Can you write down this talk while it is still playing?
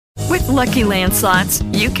Lucky Land Slots,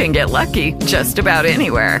 you can get lucky just about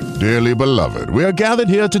anywhere. Dearly beloved, we are gathered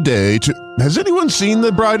here today to... Has anyone seen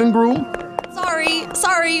the bride and groom?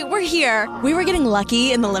 Sorry, we're here. We were getting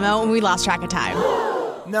lucky in the limo and we lost track of time.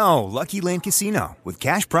 No, Lucky Land Casino, with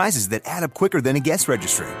cash prizes that add up quicker than a guest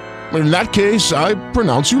registry. In that case, I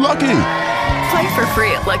pronounce you lucky. Play for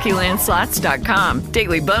free at LuckyLandSlots.com.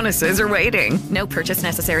 Daily bonuses are waiting. No purchase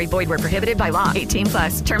necessary. Void where prohibited by law.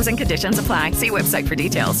 18+. Terms and conditions apply. See website for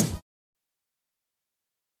details.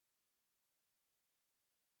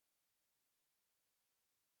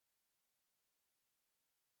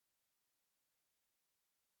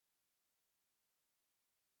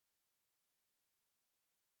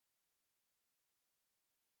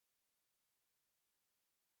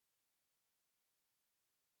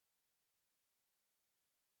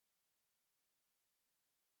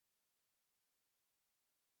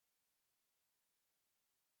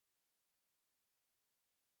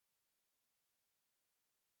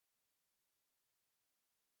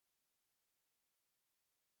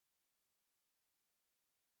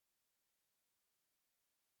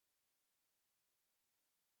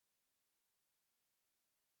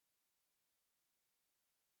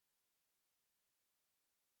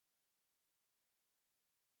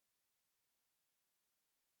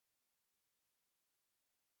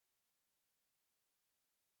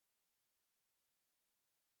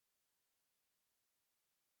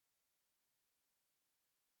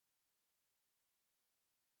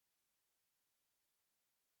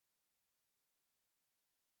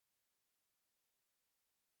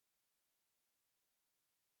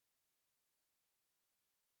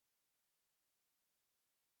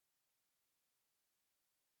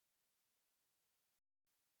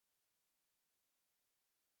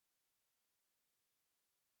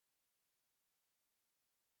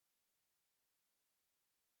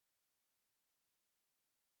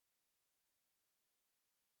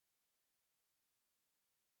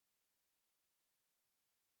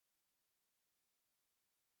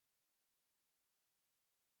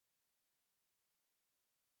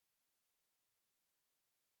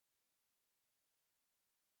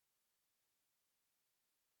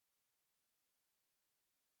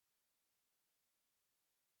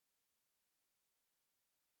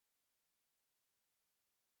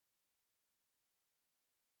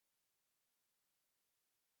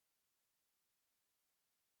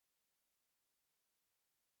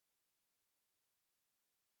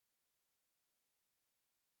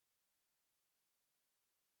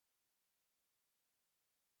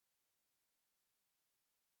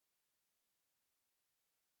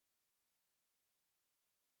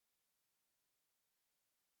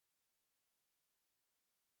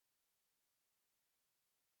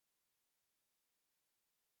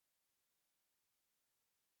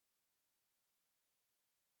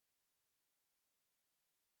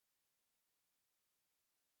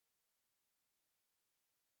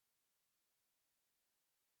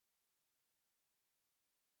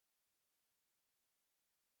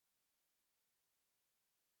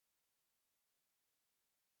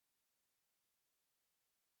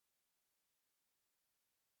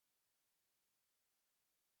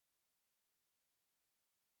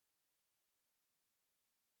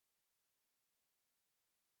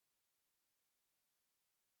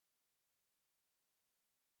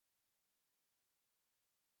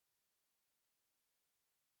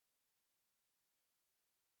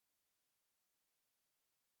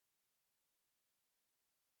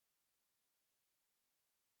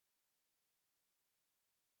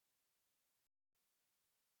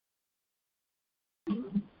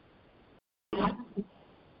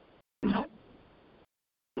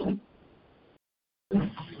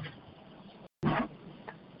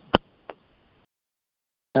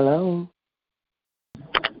 Hello.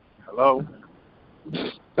 Hello.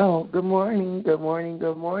 Oh, good morning. Good morning.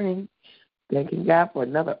 Good morning. Thanking God for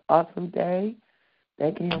another awesome day.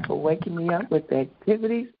 Thanking Him for waking me up with the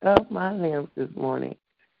activities of my limbs this morning.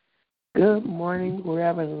 Good morning,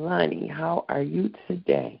 Reverend Lonnie. How are you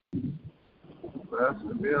today? Blessed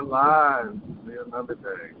to be alive. To be another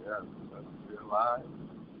day. Yes, blessed to be alive.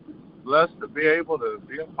 Blessed to be able to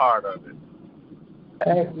be a part of it.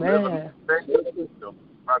 Amen.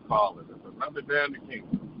 I call it. It's another day in the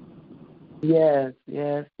kingdom. Yes,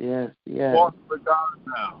 yes, yes, yes. Walk with God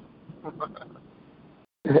now.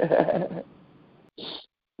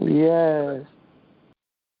 Yes.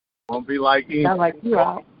 Won't be like Eve. Sound like you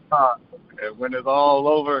out. And when it's all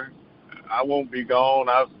over, I won't be gone.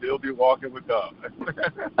 I'll still be walking with God.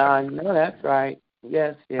 I know that's right.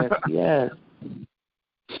 Yes, yes, yes.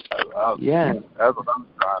 Yes. That's what I'm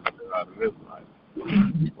trying to do out of this life.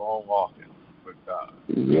 Keep on walking with God.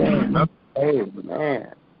 Yeah.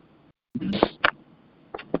 Amen.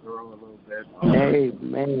 Grow a little bit.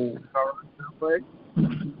 Amen.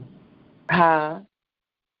 Huh?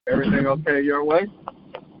 Everything okay your way?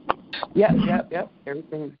 Yep.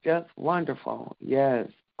 Everything's just wonderful. Yes.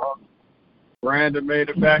 Brandon made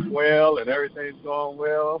it back well, and everything's going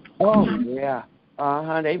well. Oh, yeah.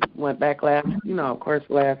 They went back last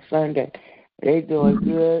Sunday. They doing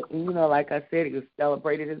good. And, like I said, he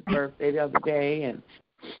celebrated his birthday the other day, and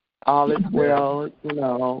all is well.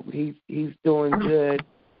 He's doing good.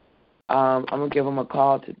 I'm gonna give him a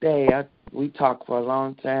call today. We talked for a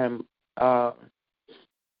long time.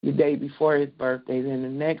 The day before his birthday, then the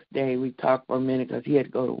next day we talked for a minute because he had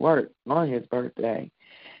to go to work on his birthday,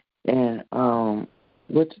 and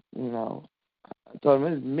which I told him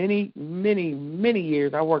it was many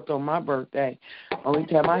years I worked on my birthday. Only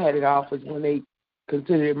time I had it off was when they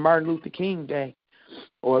considered it Martin Luther King Day,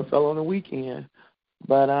 or it fell on the weekend.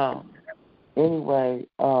 But anyway,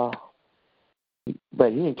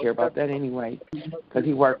 but he didn't care about that anyway because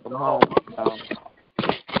he worked from home. So.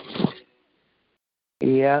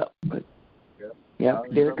 Yeah.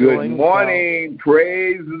 They're Good morning.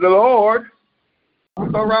 Praise the Lord.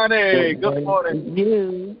 Uncle Ronnie, good morning.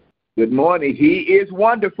 You. Good morning. He is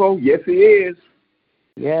wonderful. Yes, he is.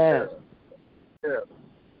 Yes. Yeah.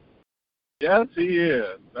 Yes, he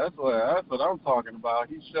is. That's what I'm talking about.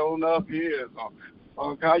 He's showing up. He is.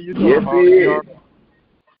 How you doing? Yes, he is.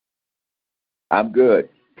 I'm good.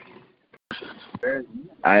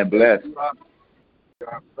 I am blessed. God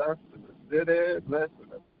bless the city. Bless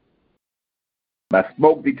it. My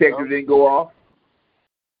smoke detector didn't go off.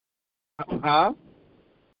 Huh?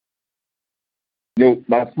 No,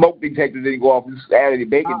 my smoke detector didn't go off. This is Saturday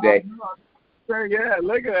Bacon Day. Yeah,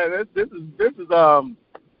 look at that. This is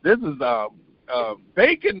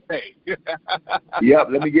Bacon Day. Yep,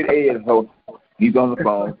 let me get Ed. So he's on the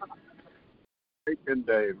phone. Bacon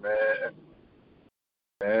Day, man.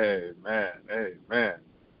 Amen.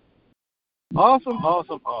 Awesome.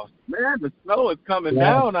 Man, the snow is coming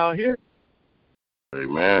down out here.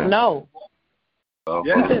 Amen. No.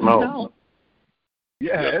 Yeah. No.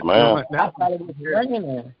 Yeah, yes, it's man. coming down. I thought it was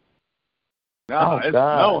raining. No, it's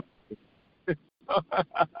snowing.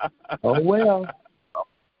 Oh, well.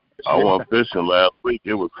 I went fishing last week.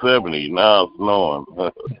 It was 70. Now it's snowing.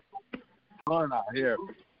 Snowing out here.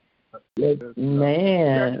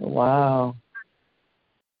 Man, wow.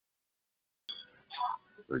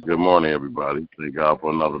 Good morning, everybody. Thank God for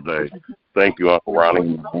another day. Thank you, Uncle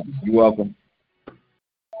Ronnie. You're welcome.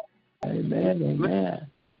 Amen.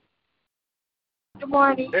 Good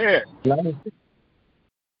morning. Yeah.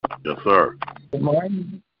 Yes, sir. Good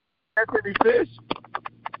morning. Did he fish?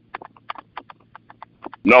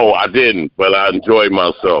 No, I didn't, but I enjoyed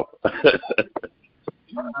myself.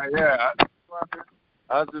 Yeah.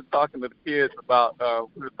 I was just talking to the kids about,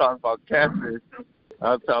 we were talking about catfish.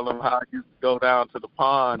 I was telling them how I used to go down to the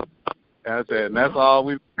pond, and I said, and that's all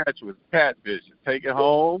we would catch was catfish. And take it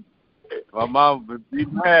home. My mom would be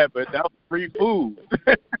mad, but that was free food.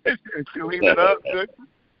 Clean it up, good.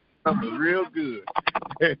 That was real good.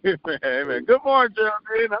 Amen. Good morning,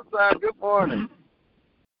 Geraldine. I'm sorry. Good morning.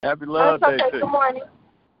 Happy Love Day to you. Good morning.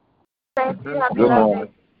 Thank you. Happy Good Love morning.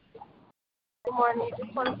 Day. Good morning.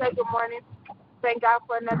 Just want to say good morning. Thank God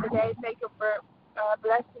for another day. Thank you for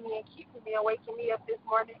blessing me and keeping me and waking me up this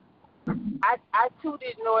morning. I too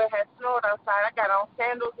didn't know it had snowed outside. I got on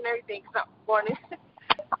sandals and everything this morning.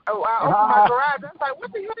 I opened my garage. I was like,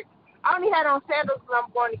 what the heck? I only had on sandals because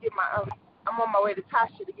I'm going to get my I'm on my way to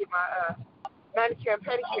Tasha to get my manicure and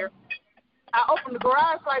pedicure. I opened the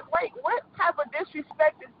garage like, wait, what type of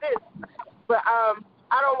disrespect is this? But I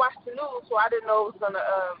don't watch the news, so I didn't know it was gonna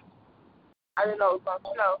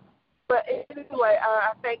snow. But anyway,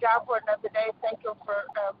 I thank God for another day. Thank Him for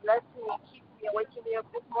blessing me, keeping me, and waking me up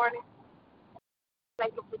this morning.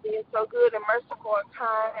 Thank Him for being so good and merciful and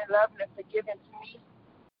kind and loving and forgiving to me.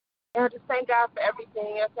 And I just thank God for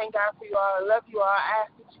everything. I thank God for you all. I love you all. I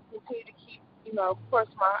ask that you continue to keep, of course,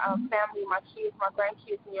 my family, my kids, my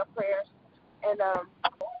grandkids in your prayers. And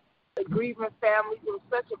the grieving family. It was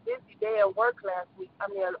such a busy day at work last week. A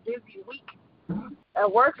busy week at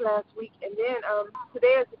work last week. And then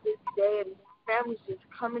today is a busy day, and families just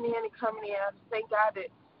coming in. I just thank God that,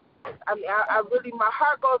 I really, my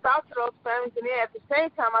heart goes out to those families. And then at the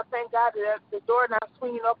same time, I thank God that the door not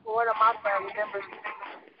swinging up for one of my family members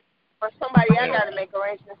or somebody I got to make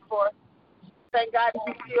arrangements for. Thank God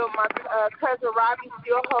that my cousin Robbie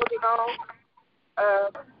still holding on.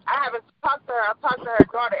 I haven't talked to her. I've talked to her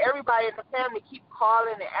daughter. Everybody in the family keep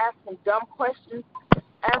calling and asking dumb questions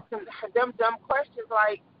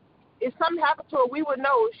like, if something happened to her, we would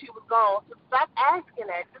know if she was gone. So stop asking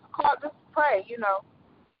that. Just pray,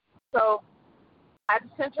 So I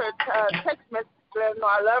just sent her a text message to let her know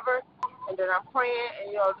I love her, and then I'm praying,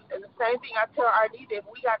 and and the same thing I tell Ardita, if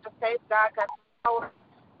we got the faith, God got the power.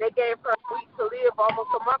 They gave her a week to live almost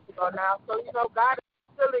a month ago now. So, God is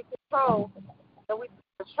still in control, and we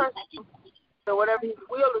just trust him. So whatever his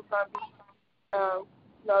will is going to be,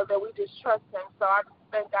 that we just trust him. So I just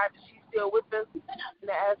thank God that she's still with us, and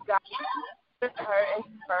to ask God to strengthen her and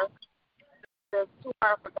keep her. It's too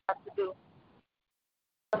hard for God to do.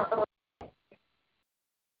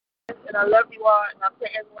 And I love you all, and I pray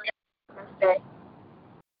everyone has a day.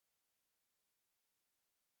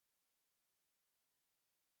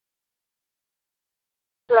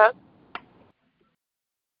 Hello?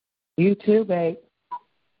 You too, babe.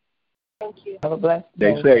 Thank you. Have a blessed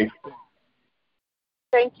day. Stay safe.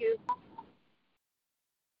 Thank you.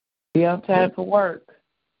 Be on time for work.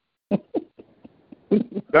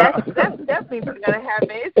 That's definitely not going to happen.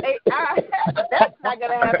 It's 8 hours. That's not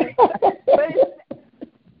going to happen.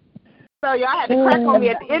 So y'all had to crack on me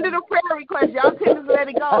at the end of the prayer request. Y'all couldn't just let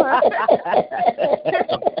it go, huh?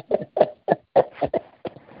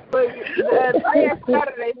 But today is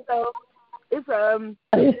Saturday, so it's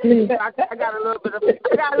I got a little bit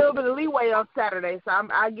of leeway on Saturday, so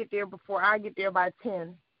I get there by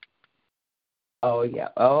 10. Oh yeah.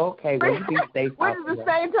 Oh, okay. Well, you be safe. Which is the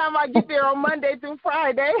same time I get there on Monday through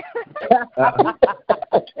Friday.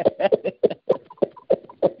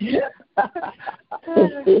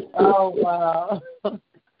 Oh wow.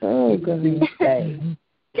 Oh, gonna be safe.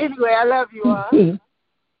 Anyway, I love you all.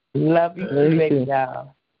 Love you too, baby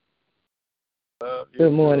doll.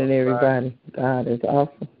 Good morning, everybody. God is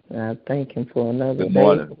awesome. And I thank him for another day,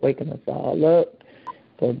 for waking us all up,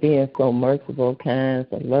 for being so merciful, kind,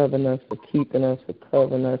 for loving us, for keeping us, for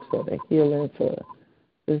covering us, for the healing, for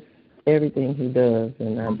just everything he does.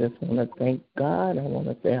 And I just want to thank God. I want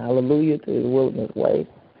to say hallelujah to the Wilderness Way.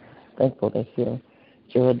 Thankful to hear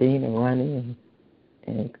Geraldine and Ronnie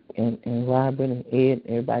and Robert and Ed,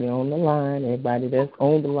 everybody on the line, everybody that's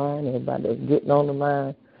on the line, everybody that's getting on the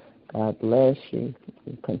line. God bless you.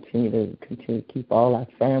 We continue to keep all our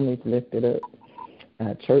families lifted up,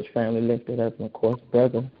 our church family lifted up, and, of course,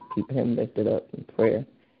 brother, keep him lifted up in prayer.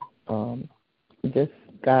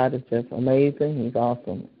 God is just amazing. He's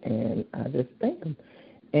awesome, and I just thank him.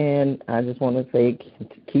 And I just want to say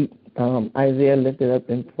keep Isaiah lifted up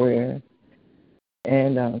in prayer.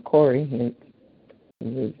 And Corey, he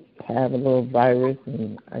was having a little virus,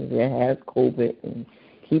 and Isaiah has COVID, and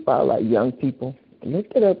keep all our young people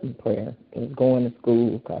lifted up in prayer and going to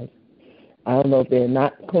school, because I don't know if they're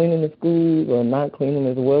not cleaning the schools or not cleaning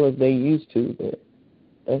as well as they used to, but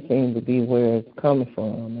that seems to be where it's coming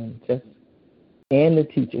from. And the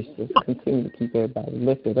teachers just continue to keep everybody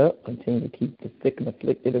lifted up, continue to keep the sick and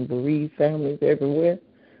afflicted and bereaved families everywhere,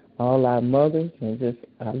 all our mothers, and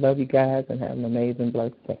I love you guys and have an amazing,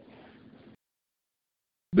 blessed day.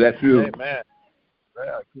 Bless you. Amen.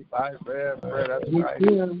 Yeah, keep Isaiah in prayer. That's right.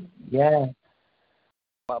 Yeah.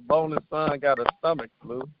 My bonus son got a stomach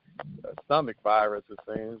flu, a stomach virus, it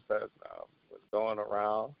seems, that was going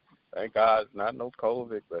around. Thank God it's not no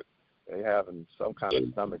COVID, but they having some kind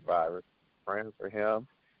of stomach virus. Praying for him.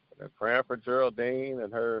 And praying for Geraldine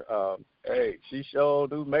and her. She sure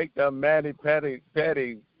do make them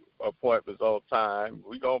petty appointments on time.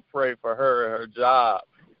 We going to pray for her and her job.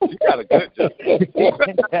 She got a good job.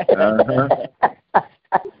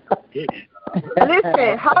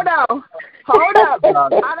 Listen, hold up.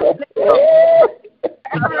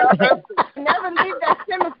 Never leave that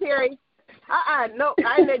cemetery. No,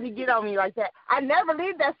 I ain't let you get on me like that. I never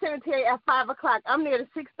leave that cemetery at 5 o'clock. I'm there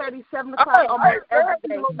at 6:30, 7 o'clock almost every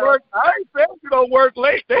day. I ain't saying you don't work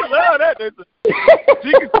late. They love that. It's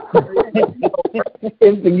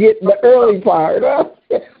to get the early part, huh?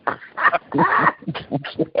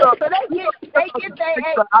 So they get their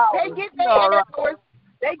 8 hours.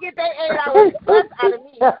 They get their 8 hours plus out of me.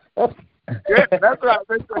 Yeah, that's right.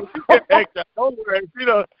 That's right. You get extra. Don't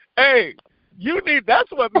worry. Hey. You need,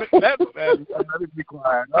 that's what, let me be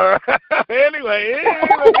quiet. All right. Anyway.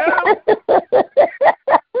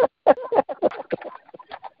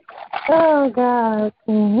 Oh, God.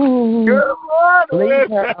 Mm-hmm. Good morning. Leave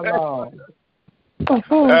her alone.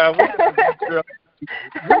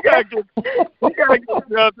 We gotta get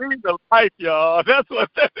Geraldine to life, y'all. That's what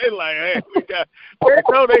they like. Hey, they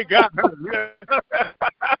know they got her.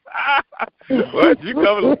 What you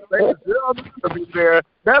coming to say? Geraldine will be there.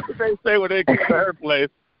 That's what they say when they get to her place.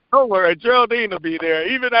 Don't worry, Geraldine will be there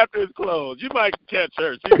even after it's closed. You might catch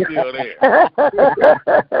her. She's still there.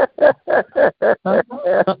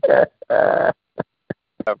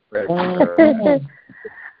 Oh,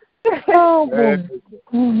 boy.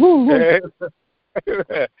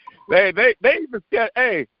 They even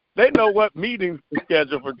hey, they know what meetings to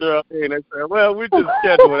schedule for Geraldine. They say, well, we just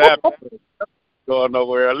schedule it after. Going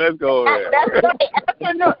nowhere. Let's go over there. That's right. After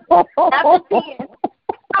 10.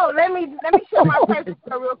 Oh, let me show my presence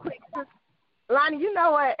real quick. Lonnie, you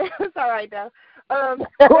know what? It's all right though.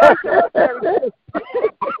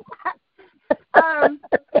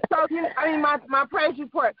 So my praise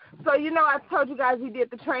report. So I told you guys we did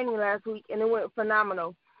the training last week and it went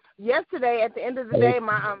phenomenal. Yesterday, at the end of the day,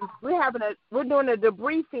 we're doing a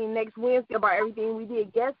debriefing next Wednesday about everything we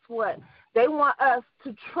did. Guess what? They want us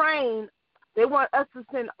to train. They want us to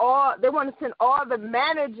send all the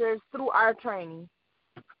managers through our training.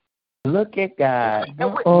 Look at God. Yes,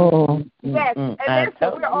 and we're all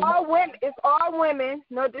women. It's all women.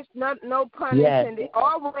 No pun intended.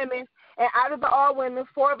 All women, and out of the all women,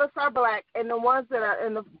 4 of us are black, and the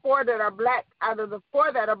 4 that are black. Out of the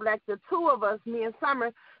 4 that are black, the 2 of us, me and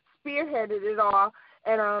Summer, spearheaded it all,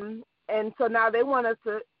 and so now they want us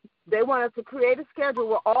to create a schedule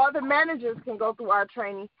where all the managers can go through our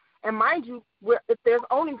training. And mind you, if there's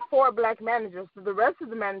only 4 black managers, so the rest of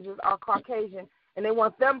the managers are Caucasian. And they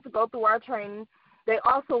want them to go through our training. They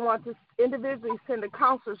also want to individually send the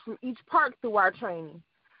counselors from each park through our training.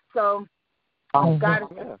 So, God,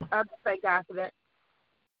 I thank God for that.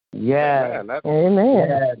 Yes.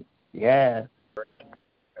 Amen. Yes.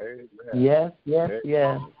 Yes.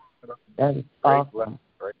 That is awesome.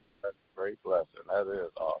 Great blessing. That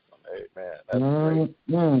is awesome. Amen. That's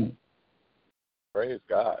great. Praise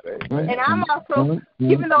God. Amen. And I'm also,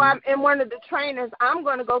 even though I'm in one of the trainers, I'm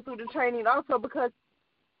going to go through the training also because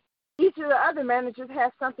each of the other managers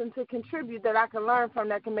has something to contribute that I can learn from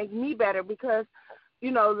that can make me better because,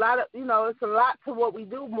 it's a lot to what we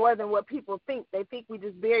do more than what people think. They think we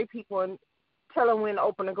just bury people and tell them when to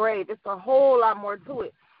open a grave. It's a whole lot more to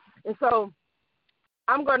it. And so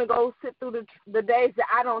I'm going to go sit through the days that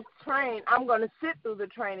I don't train. I'm going to sit through the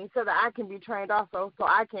training so that I can be trained also, so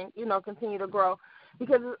I can, continue to grow.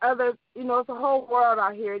 Because it's a whole world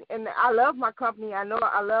out here, and I love my company. I know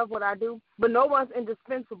I love what I do, but no one's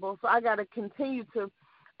indispensable. So I got to continue to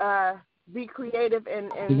be creative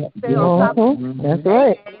and stay on top of it. That's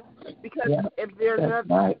right. Because if there's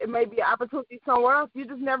it may be an opportunity somewhere else. You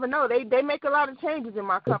just never know. They make a lot of changes in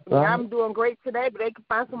my company. Right. I'm doing great today, but they can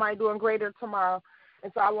find somebody doing greater tomorrow.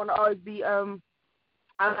 And so I want to always be,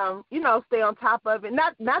 stay on top of it.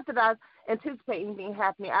 Not that I anticipate anything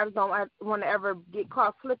happening. I just don't want to ever get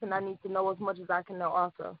caught slipping. I need to know as much as I can know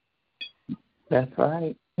also. That's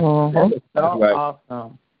right. That is so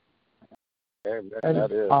awesome.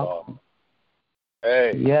 That is awesome.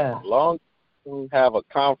 Hey, long as we have a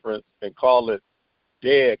conference and call it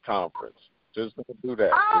Dead Conference. Just don't do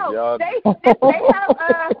that. Oh, they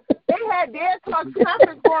had Dead Talks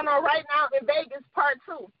conference going on right now in Vegas, part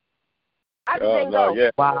 2. I just didn't go.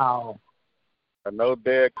 Yeah. Wow. No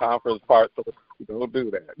Dead Conference part 2. Don't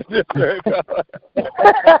do that. And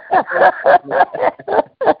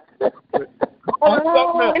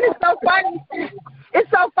it's so funny. It's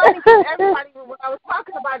so funny because everybody, when I was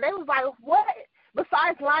talking about it, they was like, what?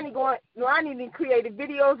 Besides Lonnie created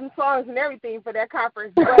videos and songs and everything for that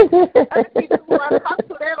conference. But other people who I talked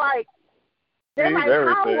to, they're like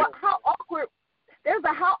how awkward. There's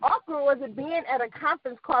how awkward was it being at a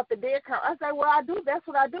conference called the Dead Conference? I said, well, that's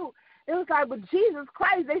what I do. It was like, but Jesus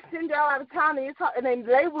Christ, they send y'all out of town and they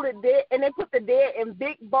labeled it dead, and they put the dead in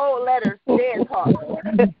big bold letters, Dead Talk.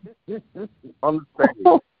 On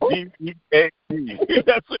the stage, D-E-A-D.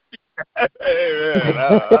 That's what.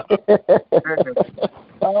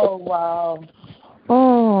 Oh wow.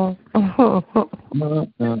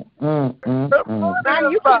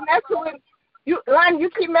 Lonnie, you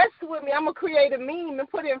keep messing with me. I'm gonna create a meme and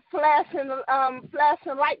put in flash and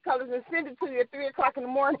light colors and send it to you at 3:00 in the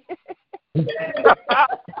morning.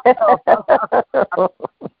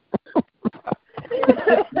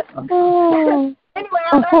 Anyway,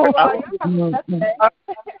 I love you all.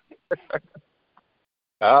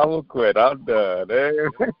 I will quit. I'm done.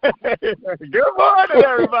 Good morning,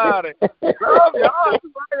 everybody. Love y'all.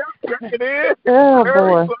 Checking in. Oh,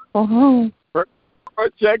 boy.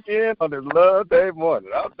 Check in on this Love Day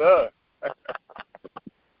morning. I'm done.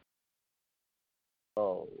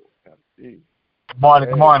 Good morning.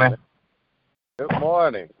 Good morning. Good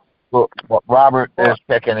morning. Well, Robert is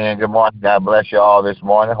checking in. Good morning. God bless you all this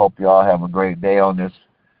morning. Hope you all have a great day on this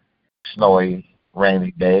snowy,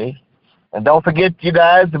 rainy day. And don't forget, you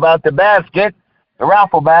guys, about the basket, the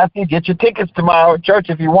raffle basket. Get your tickets tomorrow at church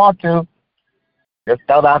if you want to. Just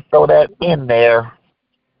thought I'd throw that in there.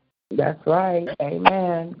 That's right.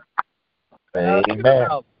 Amen. Amen. Amen.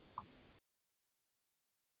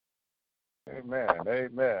 Amen.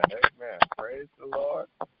 Amen. Praise the Lord.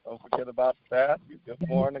 Don't forget about the basket. Good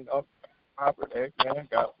morning, Uncle Robert. Amen.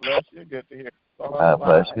 God bless you. Good to hear. God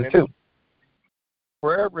bless you too.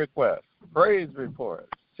 Prayer requests, praise reports,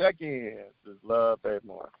 check-ins. Is love that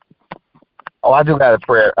more. Oh, I do got a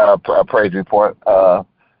praise report.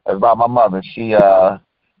 About my mother. She's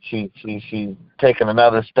taking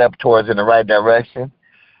another step towards in the right direction.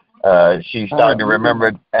 She's starting to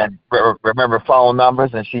remember phone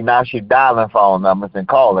numbers, and she's dialing phone numbers and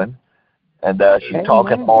calling, and she's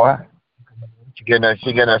talking more. She getting her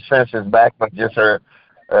senses back, but just her,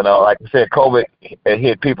 like I said, COVID it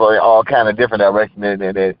hit people in all kind of different directions,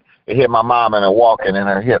 and it hit my mom in her walking and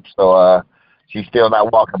her hips. So she's still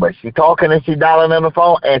not walking, but she's talking and she's dialing on the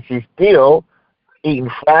phone, and she's still eating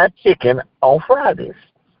fried chicken on Fridays.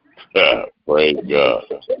 Praise God.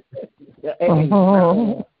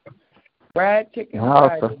 Fried chicken.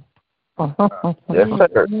 Awesome. Yes,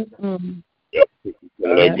 sir. Yep.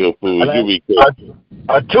 That good food. You be good.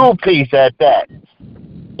 A 2-piece at that.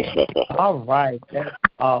 All right. That's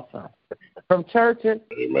awesome. From churches?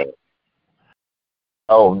 Amen.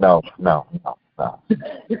 Oh, no. It's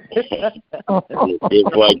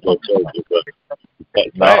like the churches.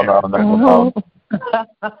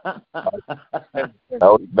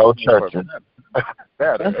 No churches.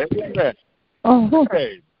 Amen.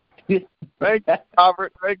 Hey. Thank you,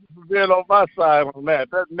 Robert. Thank you for being on my side on that.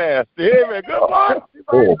 That's nasty. Amen. Good morning.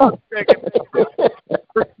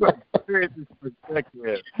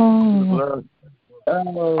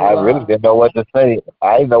 I really didn't know what to say.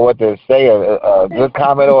 I didn't know what to say. A good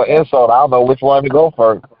comment or insult. I don't know which one to go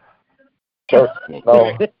first. Church.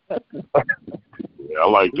 No. Yeah, I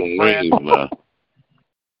like them wings, man.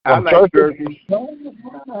 I like turkey.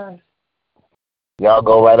 Y'all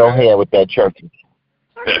go right on ahead with that turkey.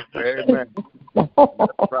 Amen.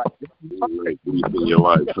 Right. You in your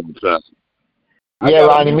life sometimes. Yeah,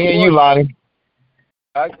 Lonnie. Me and you, Lonnie.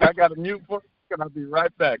 I got a mute for you, and I'll be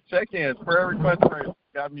right back. Check in. Prayer request.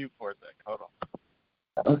 Got mute for a second. Hold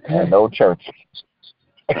on. Okay. No church.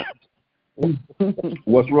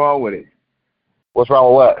 What's wrong with it? What's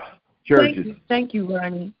wrong with what? Churches. Thank you,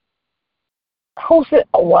 Ronnie. Who said?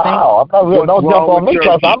 Oh, wow! Don't jump on me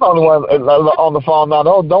because I'm the only one on the phone now.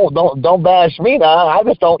 Don't bash me now. I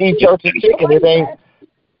just don't eat church's chicken. It ain't.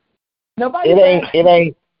 I'm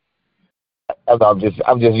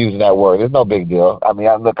just using that word. It's no big deal. I mean,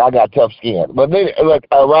 I got tough skin. But look,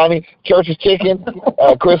 Ronnie, church's chicken,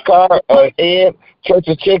 Chris Carr, Ed,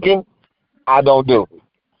 church's chicken, I don't do.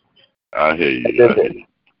 I hear you.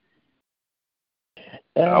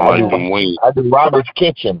 I like them wings. I do Robert's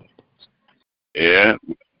Kitchen. Yeah.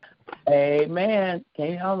 Amen.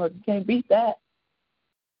 Can't beat that.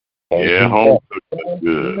 Yeah, home cooked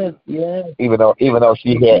good. Yeah. Even though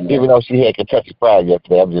she had Kentucky Fried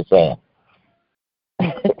yesterday, I'm just saying.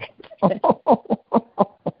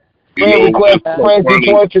 Request, friends,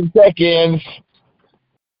 reports, and check-ins.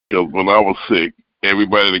 Because when I was sick,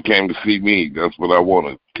 everybody that came to see me, that's what I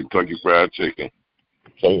wanted: Kentucky Fried Chicken.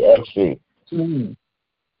 KFC.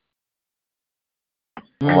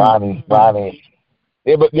 Ronnie.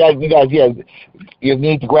 Yeah, but yeah, you guys, you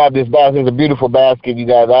need to grab this basket. It's a beautiful basket, you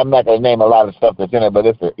guys. I'm not gonna name a lot of stuff that's in it, but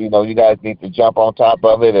you guys need to jump on top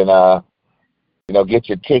of it and get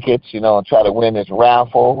your tickets, and try to win this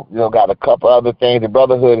raffle. Got a couple other things. The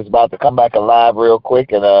Brotherhood is about to come back alive real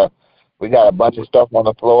quick, and we got a bunch of stuff on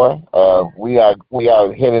the floor. We are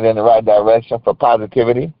headed in the right direction for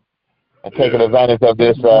positivity and taking advantage of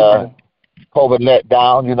this COVID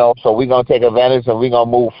letdown. So we're gonna take advantage and we're gonna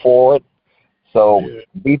move forward. So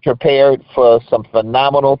be prepared for some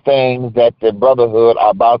phenomenal things that the Brotherhood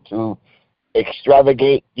are about to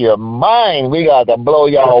extravagate your mind. We got to blow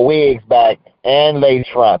y'all wigs back and lace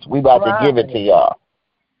fronts. We about to give it to y'all.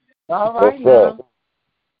 All right, now.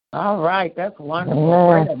 All right, that's wonderful.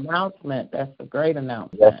 Great announcement. That's a great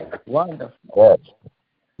announcement. Yes. Wonderful. Yes.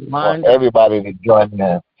 Wonderful. Everybody to join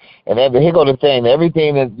in. And then here go the thing.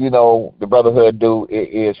 Everything that the Brotherhood do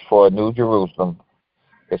is for New Jerusalem.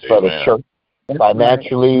 It's for the church.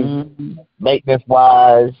 Financially,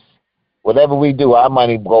 maintenance-wise, whatever we do, our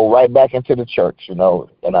money go right back into the church, and I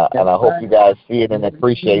hope you guys see it and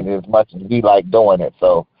appreciate it as much as we like doing it.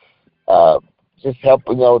 So, just help,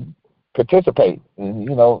 participate, and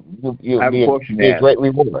you'll be a great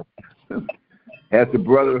reward. Has the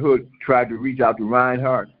Brotherhood tried to reach out to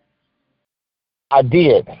Reinhardt? I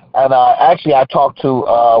did, and actually I talked to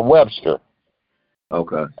Webster.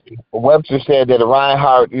 Okay. Webster said that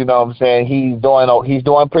Reinhardt, he's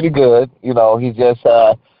doing pretty good. He's just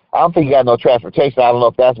I don't think he got no transportation. I don't know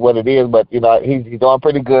if that's what it is, but he's doing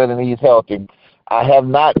pretty good and he's healthy. I have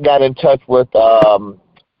not got in touch with Deacon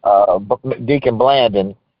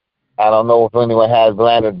Blandon. I don't know if anyone has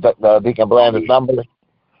Deacon Blandon's number.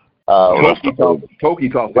 Pokey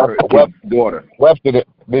talked to her daughter. Webster,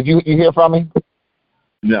 did you hear from him?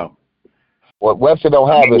 No. Well, Webster don't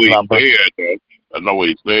have his number. I know what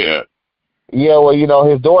he's saying. Yeah, well,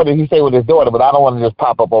 his daughter, he stayed with his daughter, but I don't want to just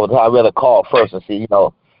pop up over the time. I'd rather call first and see,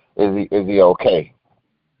 is he okay?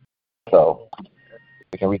 So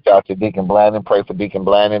we can reach out to Deacon Blandon, pray for Deacon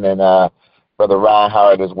Blandon and Brother Ryan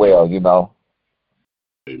Howard as well,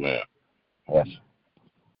 Amen. Yes.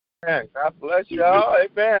 Man, God bless y'all.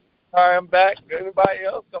 Amen. All right, I'm back. Anybody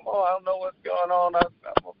else? Come on. I don't know what's going on. I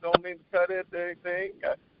don't mean to cut into anything.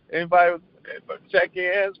 Anybody with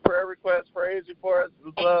check-ins, prayer requests, praise reports,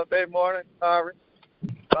 love day morning? Sorry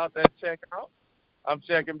about that check out. I'm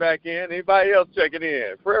checking back in. Anybody else checking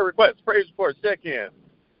in? Prayer requests, praise reports, check in.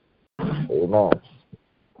 Amen.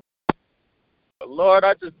 Lord,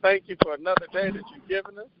 I just thank you for another day that you've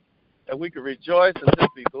given us, and we can rejoice and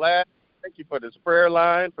just be glad. Thank you for this prayer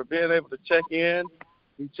line, for being able to check in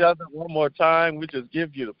each other one more time. We just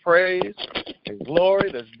give you the praise and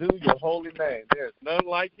glory that's due your holy name. There's none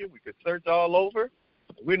like you. We could search all over.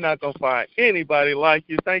 We're not going to find anybody like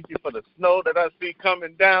you. Thank you for the snow that I see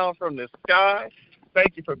coming down from the sky.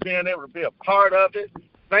 Thank you for being able to be a part of it.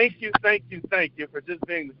 Thank you for just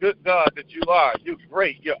being the good God that you are. You're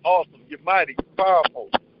great. You're awesome. You're mighty. You're powerful.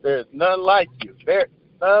 There's none like you. There's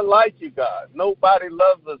none like you, God. Nobody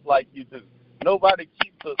loves us like you do. Nobody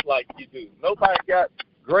keeps us like you do. Nobody got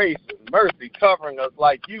grace and mercy covering us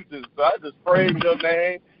like you do. So I just praise your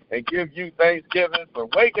name and give you thanksgiving for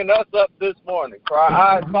waking us up this morning, for our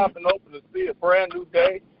eyes popping open to see a brand new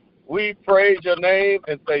day. We praise your name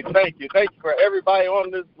and say thank you. Thank you for everybody on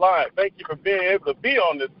this line. Thank you for being able to be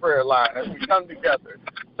on this prayer line as we come together,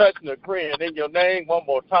 touching and agreeing in your name one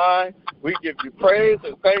more time. We give you praise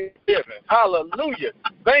and thanksgiving. Hallelujah.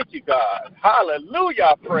 Thank you, God. Hallelujah.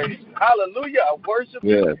 I praise you. Hallelujah. I worship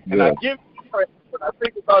you. And I give you praise. When I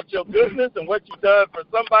think about your goodness and what you've done for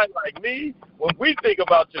somebody like me, when we think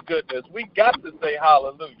about your goodness, we got to say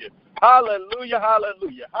hallelujah. Hallelujah,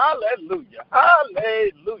 hallelujah, hallelujah,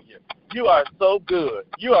 hallelujah. You are so good.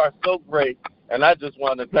 You are so great. And I just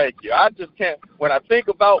want to thank you. I just can't, when I think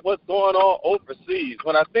about what's going on overseas,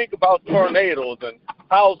 when I think about tornadoes and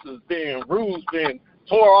roofs being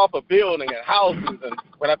tore off a building and houses, and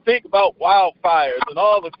when I think about wildfires and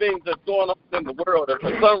all the things that's going on in the world, and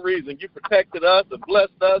for some reason you protected us and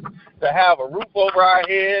blessed us to have a roof over our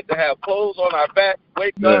head, to have clothes on our back,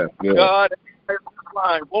 wake up, God,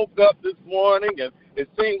 line woke up this morning and it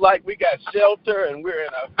seemed like we got shelter and we're in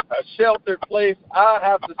a sheltered place. I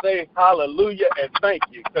have to say hallelujah and thank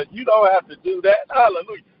you, because you don't have to do that.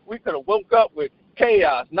 Hallelujah. We could have woke up with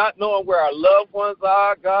chaos, not knowing where our loved ones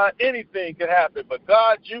are. God, anything could happen, but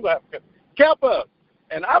God, you have kept us,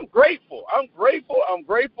 and I'm grateful. I'm grateful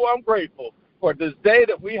for this day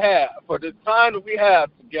that we have, for this time that we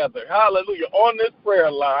have together, hallelujah, on this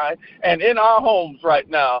prayer line and in our homes right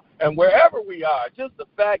now and wherever we are. Just the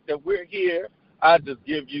fact that we're here, I just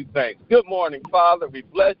give you thanks. Good morning, Father. We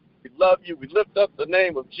bless you. We love you. We lift up the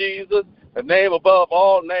name of Jesus, the name above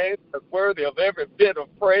all names, that's worthy of every bit of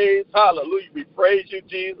praise. Hallelujah. We praise you,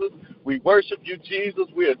 Jesus. We worship you, Jesus.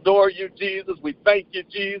 We adore you, Jesus. We thank you,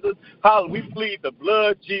 Jesus. Hallelujah. We plead the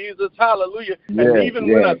blood, Jesus. Hallelujah. And even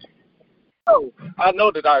when I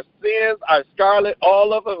know that our sins, our scarlet,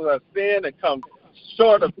 all of us have sinned and come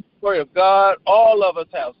short of the glory of God. All of us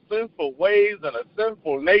have sinful ways and a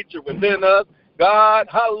sinful nature within us. God,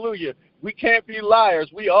 hallelujah. We can't be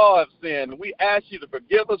liars. We all have sinned. We ask you to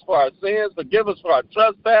forgive us for our sins, forgive us for our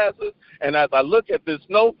trespasses. And as I look at this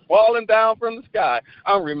snow falling down from the sky,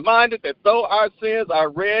 I'm reminded that though our sins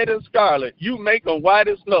are red and scarlet, you make them white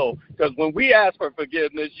as snow. Because when we ask for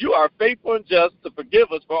forgiveness, you are faithful and just to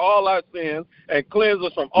forgive us for all our sins and cleanse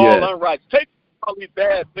us from all unrighteousness. Take all these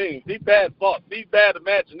bad things, these bad thoughts, these bad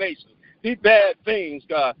imaginations, these bad things,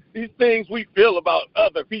 God, these things we feel about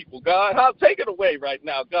other people, God. Take it away right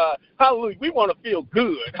now, God. Hallelujah. We want to feel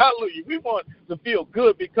good. Hallelujah. We want to feel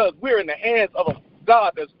good because we're in the hands of a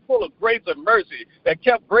God that's full of grace and mercy, that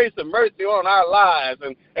kept grace and mercy on our lives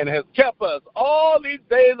and has kept us all these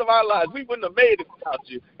days of our lives. We wouldn't have made it without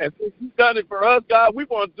you. And since you've done it for us, God, we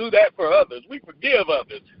want to do that for others. We forgive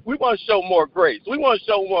others. We want to show more grace. We want to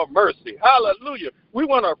show more mercy. Hallelujah. We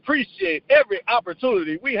want to appreciate every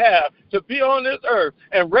opportunity we have to be on this earth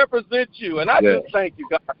and represent you. And I just thank you,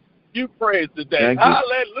 God. You praise today.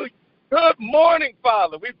 Hallelujah. Good morning,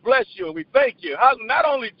 Father. We bless you and we thank you. Not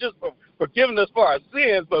only just for forgiving us for our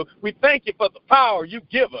sins, but we thank you for the power you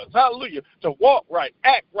give us. Hallelujah. To walk right,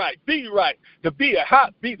 act right, be right, to be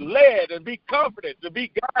led and be comforted, to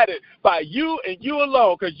be guided by you and you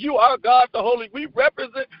alone, because you are God the Holy. We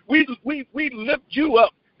represent, we lift you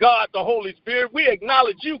up, God the Holy Spirit. We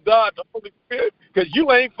acknowledge you, God the Holy Spirit, because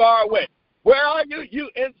you ain't far away. Where are you? You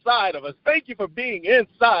inside of us. Thank you for being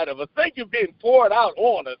inside of us. Thank you for being poured out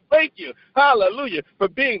on us. Thank you, hallelujah, for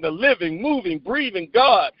being the living, moving, breathing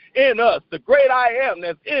God in us, the great I am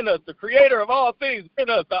that's in us, the creator of all things in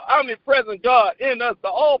us, the omnipresent God in us, the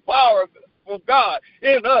all-powerful God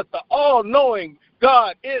in us, the all-knowing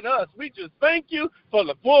God in us. We just thank you for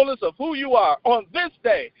the fullness of who you are on this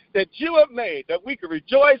day that you have made, that we can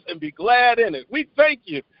rejoice and be glad in it. We thank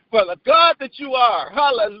you for the God that you are,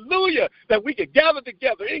 hallelujah, that we can gather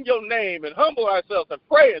together in your name and humble ourselves and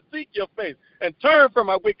pray and seek your face and turn from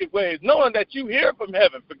our wicked ways, knowing that you hear from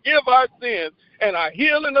heaven, forgive our sins and are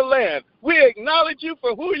healing the land. We acknowledge you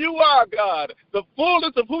for who you are, God, the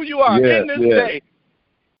fullness of who you are in this day.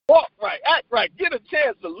 Walk right, act right, get a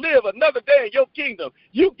chance to live another day in your kingdom.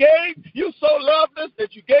 You so loved us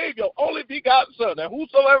that you gave your only begotten Son, and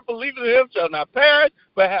whosoever believes in him shall not perish,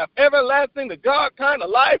 but have everlasting, the God kind of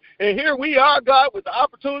life. And here we are, God, with the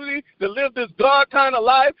opportunity to live this God kind of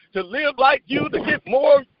life, to live like you, to get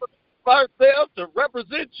more ourselves, to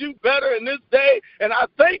represent you better in this day. And I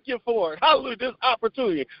thank you for it. Hallelujah, this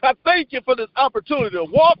opportunity. I thank you for this opportunity to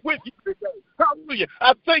walk with you today. Hallelujah.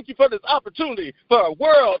 I thank you for this opportunity for a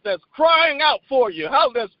world that's crying out for you.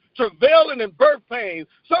 Hallelujah. Travailing in birth pains.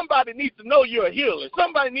 Somebody needs to know you're a healer.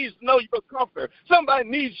 Somebody needs to know you're a comforter. Somebody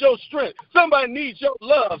needs your strength. Somebody needs your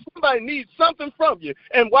love. Somebody needs something from you.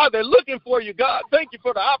 And while they're looking for you, God, thank you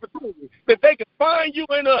for the opportunity that they can find you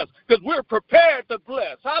in us, because we're prepared to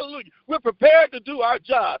bless. Hallelujah. We're prepared to do our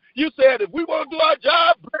job. You said if we want to do our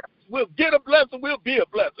job, we'll get a blessing, we'll be a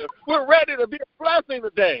blessing. We're ready to be a blessing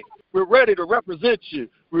today. We're ready to represent you.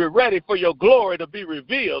 We're ready for your glory to be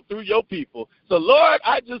revealed through your people. So, Lord,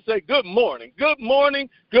 I just say good morning. Good morning.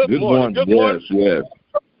 Good morning. Good morning. Yes.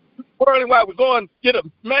 Good morning while we're going to get a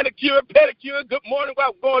manicure, pedicure. Good morning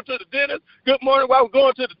while we're going to the dentist. Good morning while we're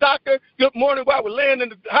going to the doctor. Good morning while we're laying in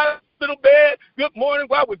the hospital bed. Good morning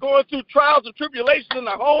while we're going through trials and tribulations in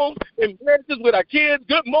our homes and marriages with our kids.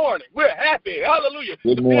 Good morning. We're happy. Hallelujah.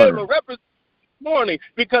 Good morning. Morning,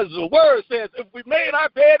 because the word says if we made our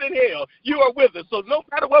bed in hell, you are with us. So no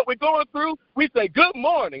matter what we're going through, we say good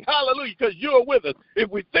morning, hallelujah, because you are with us. If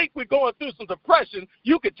we think we're going through some depression,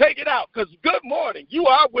 you can take it out, because good morning, you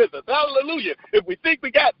are with us, hallelujah. If we think we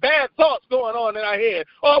got bad thoughts going on in our head,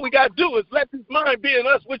 all we got to do is let this mind be in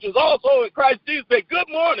us, which is also in Christ Jesus. Say good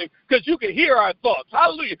morning, because you can hear our thoughts,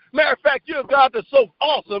 hallelujah. Matter of fact, you're a God that's so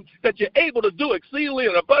awesome that you're able to do exceedingly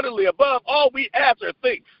and abundantly above all we ask or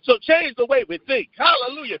think. So change the way we think.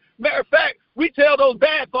 Hallelujah. Matter of fact, we tell those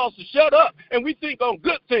bad thoughts to shut up, and we think on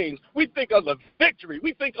good things. We think of the victory.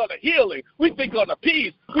 We think of the healing. We think of the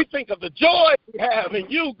peace. We think of the joy we have in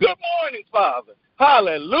you. Good morning, Father.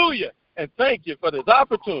 Hallelujah. And thank you for this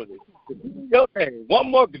opportunity to be in your name.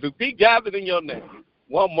 To be gathered in your name.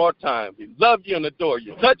 One more time. We love you and adore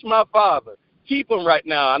you. Touch my Father. Keep him right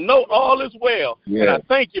now. I know all is well, and I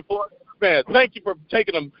thank you for it, man. Thank you for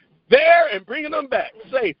taking him there and bringing them back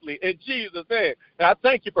safely in Jesus' name. And I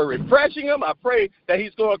thank you for refreshing him. I pray that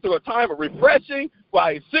he's going through a time of refreshing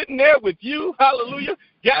while he's sitting there with you, hallelujah,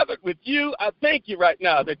 gathered with you. I thank you right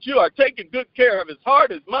now that you are taking good care of his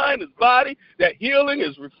heart, his mind, his body, that healing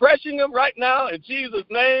is refreshing him right now in Jesus'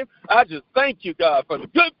 name. I just thank you, God, for the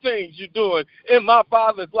good things you're doing in my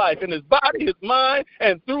Father's life, in his body, his mind,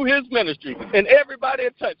 and through his ministry, and everybody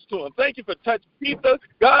attached to him. Thank you for touching Peter.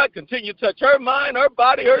 God, continue to touch her mind, her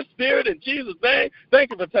body, her spirit in Jesus' name.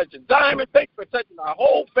 Thank you for touching Diamond. Thank you for touching our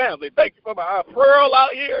whole family. Thank you for our Pearl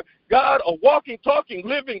out here. God, a walking, talking,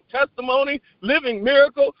 living testimony, living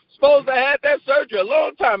miracle. Supposed to have that surgery a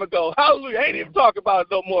long time ago. Hallelujah. Ain't even talk about it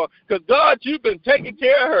no more. Because, God, you've been taking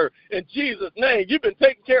care of her. In Jesus' name, you've been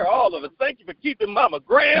taking care of all of us. Thank you for keeping Mama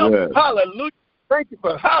Graham. Yes. Hallelujah. Thank you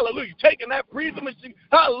for, hallelujah, taking that breathing machine.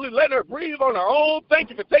 Hallelujah. Letting her breathe on her own. Thank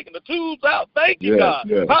you for taking the tubes out. Thank you, God.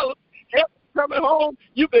 Yes. Hallelujah. Coming home,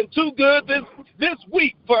 you've been too good this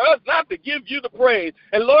week for us not to give you the praise.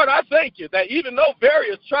 And Lord, I thank you that even though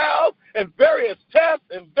various trials and various tests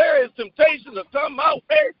and various temptations have come my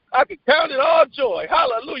way, I can count it all joy.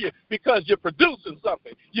 Hallelujah. Because you're producing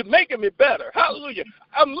something. You're making me better. Hallelujah.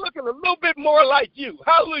 I'm looking a little bit more like you.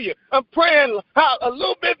 Hallelujah. I'm praying a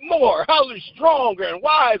little bit more. Hallelujah. Stronger and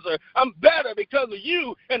wiser. I'm better because of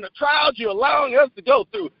you and the trials you're allowing us to go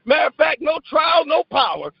through. Matter of fact, no trial, no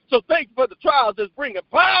power. So thank you for the trials that's bringing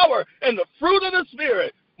power and the fruit of the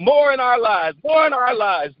Spirit. More in our lives, more in our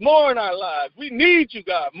lives, more in our lives. We need you,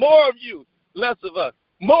 God. More of you, less of us.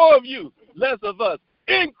 More of you, less of us.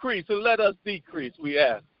 Increase and let us decrease, we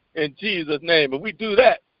ask, in Jesus' name. And we do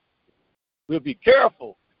that, we'll be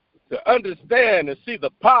careful to understand and see the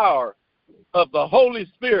power of the Holy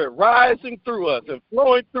Spirit rising through us and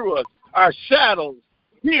flowing through us, our shadows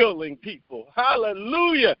healing people.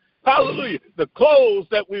 Hallelujah. Hallelujah. The clothes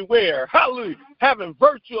that we wear, hallelujah, having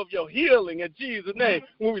virtue of your healing in Jesus' name.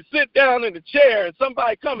 When we sit down in the chair and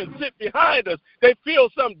somebody come and sit behind us, they feel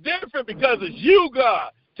something different because it's you,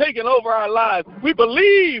 God, taking over our lives. We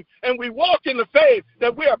believe and we walk in the faith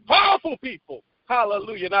that we are powerful people.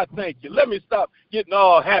 Hallelujah, and I thank you. Let me stop getting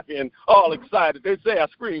all happy and all excited. They say I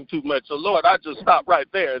scream too much, so Lord, I just stop right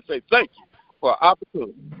there and say thank you for an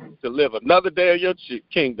opportunity to live another day of your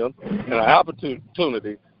kingdom and an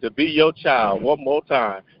opportunity to be your child one more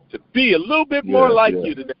time, to be a little bit more like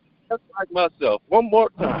you today, just like myself, one more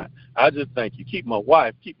time. I just thank you. Keep my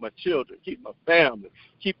wife, keep my children, keep my family,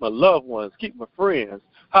 keep my loved ones, keep my friends.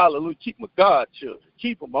 Hallelujah. Keep my godchildren.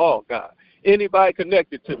 Keep them all, God. Anybody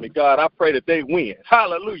connected to me, God, I pray that they win.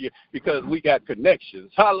 Hallelujah, because we got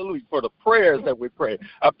connections. Hallelujah, for the prayers that we pray.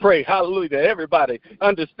 I pray, hallelujah, that everybody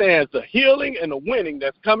understands the healing and the winning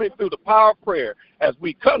that's coming through the power of prayer as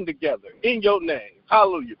we come together in your name.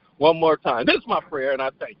 Hallelujah. One more time. This is my prayer, and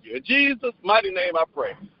I thank you. In Jesus' mighty name I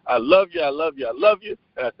pray. I love you, I love you, I love you.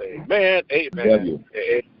 And I say amen, amen. Love you.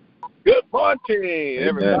 Good morning,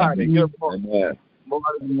 everybody. Amen. Good morning. Amen.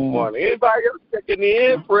 Morning. Anybody else checking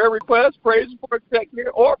in? Prayer requests, praise report checking in,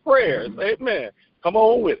 or prayers? Amen. Come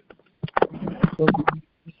on with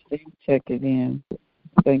it. Checking in.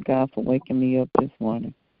 Thank God for waking me up this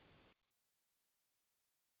morning.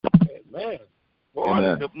 Amen. Morning.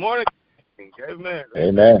 Amen. Good morning. Amen.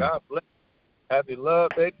 Amen. God bless. Happy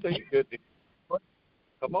Love Day to you. Good day.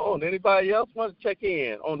 Come on. Anybody else want to check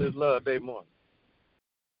in on this Love Day morning?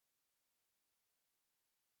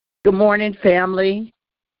 Good morning, family.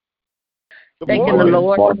 Thanking the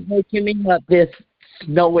Lord for waking me up this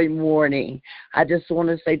snowy morning. I just want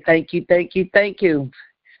to say thank you, thank you, thank you.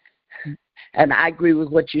 And I agree with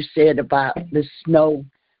what you said about the snow,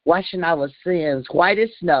 washing our sins, white as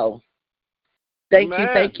snow. Thank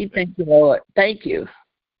you, Lord. Thank you.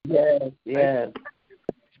 Yes, yes.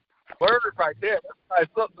 Word right there. That's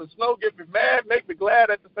why the snow gets me mad, make me glad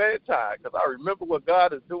at the same time, because I remember what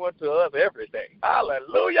God is doing to us every day.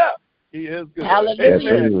 Hallelujah. He is good.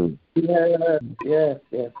 Hallelujah. Yes.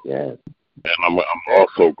 And I'm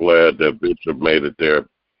also glad that Bishop made it there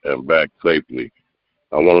and back safely.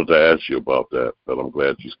 I wanted to ask you about that, but I'm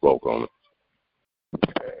glad you spoke on it.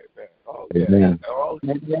 Amen.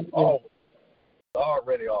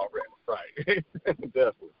 Already, right.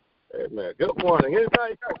 Definitely. Amen. Good morning.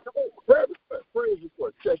 Anybody got praise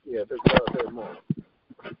report? Check in this Thursday morning.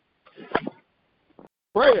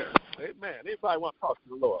 Prayers. Amen. Anybody want to talk to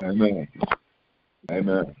the Lord? Amen.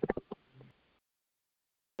 Amen.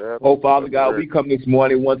 Oh, Father God, we come this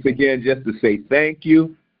morning once again just to say thank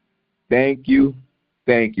you, thank you,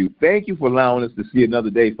 thank you. Thank you for allowing us to see another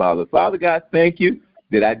day, Father. Father God, thank you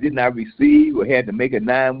that I did not receive or had to make a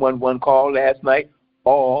 911 call last night.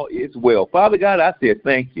 All is well. Father God, I said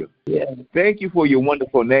thank you. Yes. Thank you for your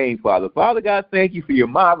wonderful name, Father. Father God, thank you for your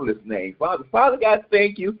marvelous name. Father God,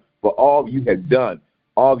 thank you for all you have done,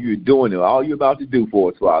 all you're doing, and all you're about to do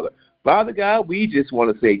for us, Father. Father God, we just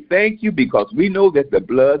want to say thank you because we know that the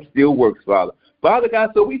blood still works, Father. Father God,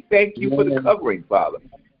 so we thank you for the covering, Father.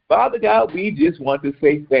 Father God, we just want to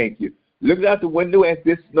say thank you. Looking out the window as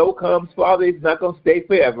this snow comes, Father, it's not going to stay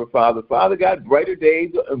forever, Father. Father God, brighter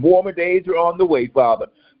days and warmer days are on the way, Father.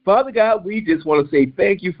 Father God, we just want to say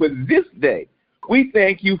thank you for this day. We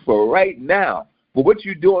thank you for right now, for what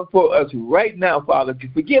you're doing for us right now, Father.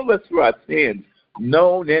 Forgive us for our sins,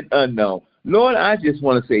 known and unknown. Lord, I just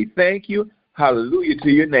want to say thank you. Hallelujah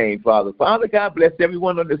to your name, Father. Father God, bless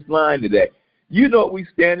everyone on this line today. You know what we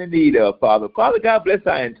stand in need of, Father. Father God, bless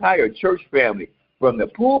our entire church family, from the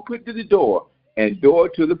pulpit to the door and door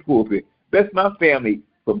to the pulpit. Bless my family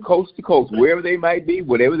from coast to coast, wherever they might be,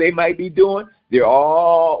 whatever they might be doing. We're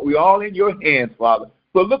all in your hands, Father.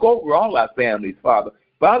 So look over all our families, Father.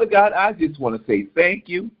 Father God, I just want to say thank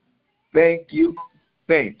you, thank you,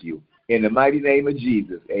 thank you. In the mighty name of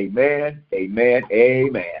Jesus, amen, amen,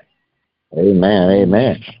 amen. Amen.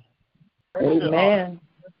 Amen. Amen.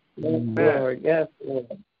 Yes, Lord. Yes, Lord.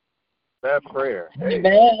 That prayer.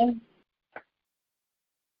 Amen.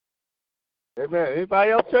 Amen.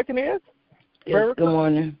 Anybody else checking in? Yes, good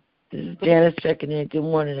morning. This is Janice checking in. Good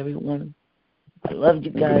morning, everyone. I love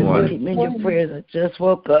you guys. Keep me in your prayers. I just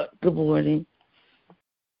woke up. Good morning.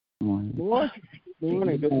 Good morning.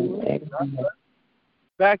 Good morning.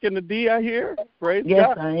 Back in the D, I hear. Praise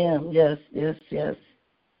yes, God. I am. Yes.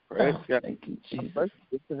 Praise God. Thank you, Jesus.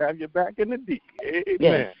 Good to have you back in the D. Amen.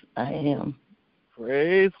 Yes, I am.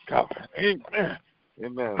 Praise God. Amen.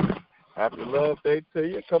 Amen. Happy Love Day to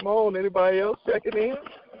you. Come on, anybody else checking in?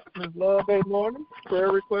 This Love Day morning.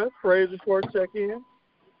 Prayer request, praise report, check in.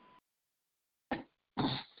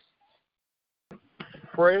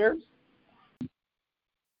 Prayers.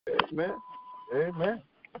 Amen. Amen.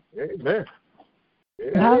 Amen.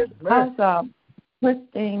 How's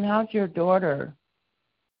Christine? How's your daughter?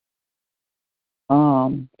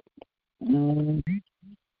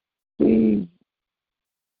 She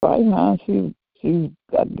right now she's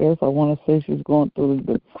I guess I want to say she's going through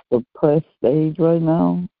the depressed stage right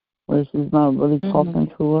now, where she's not really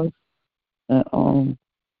talking to us, and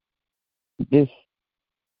just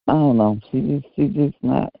I don't know, she just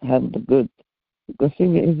not having the good, because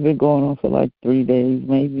it's been going on for like 3 days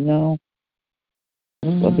maybe now.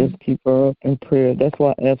 So just keep her up in prayer. That's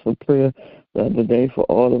why I asked for prayer the other day for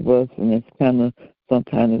all of us, and it's kind of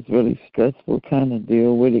sometimes it's really stressful trying to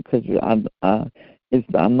deal with it, because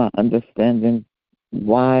I'm not understanding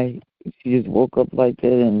why she just woke up like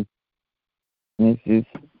that, and it's just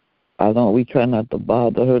we try not to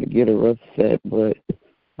bother her to get her upset, but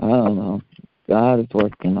I don't know. God is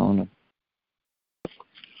working on her.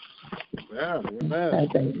 Yeah,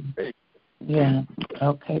 amen. Yeah.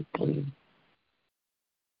 Okay, please.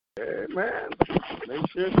 Amen. Make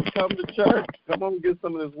sure you come to church. Come on, get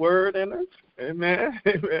some of this word in her. Amen.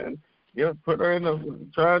 Amen. Put her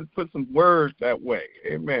try to put some words that way.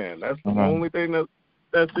 Amen. That's the only thing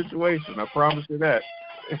that situation. I promise you that.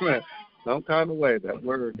 Amen. Some kind of way that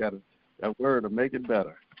word will make it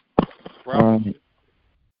better. Promise.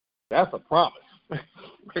 That's a promise.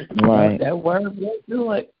 Right. That word will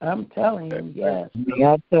do it. I'm telling you, yes.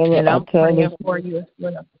 I'm praying for you as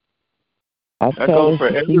well. That goes for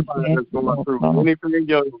everybody that's going through anything in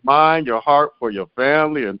your mind, your heart, for your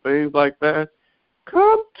family and things like that.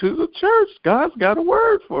 Come to the church. God's got a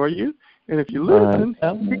word for you. And if you listen,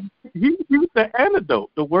 he's the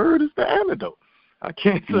antidote. The word is the antidote. I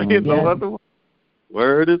can't say it no other way.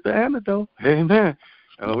 Word is the antidote. Amen.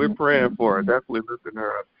 We're praying for her. Definitely lifting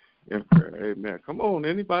her up in prayer. Amen. Come on,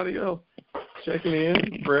 anybody else checking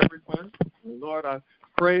in, prayer request? Lord, I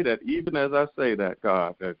pray that even as I say that,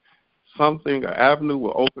 God, that an avenue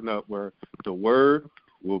will open up where the word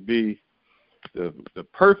will be the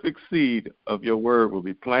perfect seed of your word will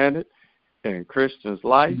be planted in Christian's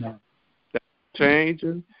life,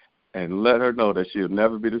 changing, and let her know that she'll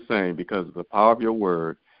never be the same because of the power of your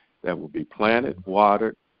word that will be planted,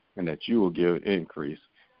 watered, and that you will give increase.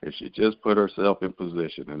 If she just put herself in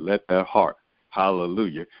position and let that heart,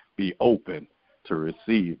 hallelujah, be open to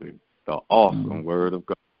receiving the awesome word of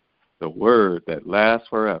God. The word that lasts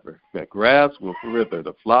forever. That grass will wither,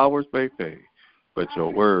 the flowers may fade, but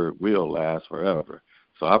your word will last forever.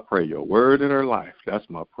 So I pray your word in her life. That's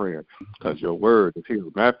my prayer, because your word is here.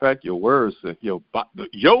 Matter of fact, your word says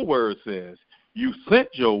you sent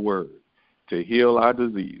your word to heal our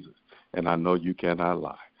diseases, and I know you cannot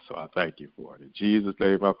lie. So I thank you for it. In Jesus'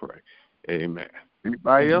 name I pray. Amen.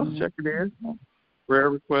 Anybody else checking in? Prayer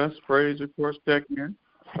requests, praise reports, checking in.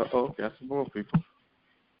 Got some more people.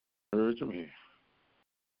 Urge them here.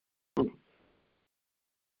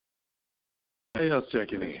 Hey, else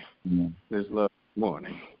checking in this love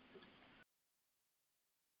morning.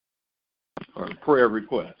 Or prayer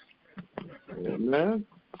request. Amen.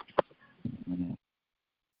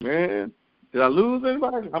 Man, did I lose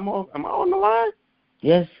anybody? Am I on the line?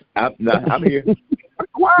 Yes. I'm here.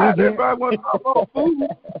 Quiet. Everybody wants to talk about food.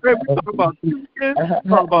 Hey, we talk about chicken,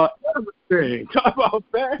 talk about everything. Talk about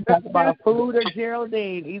that. Talk about food or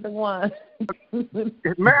Geraldine, either one.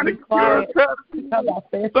 Manicure,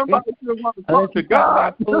 somebody still want to talk to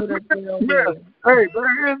God. Food or Geraldine. Hey,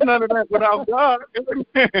 there is none of that without God.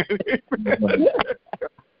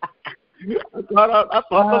 I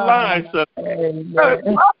thought the line shut.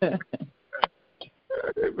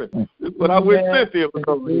 This is what I wish Cynthia was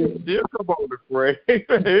over here. She'll come on and pray.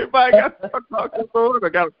 Everybody got to talk to the Lord. I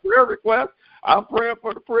got a prayer request. I'm praying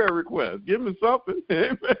for the prayer request. Give me something.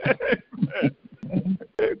 But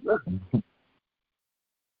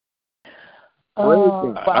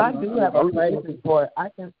I do have a praise report. I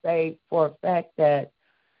can say for a fact that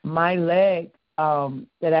my leg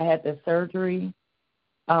that I had the surgery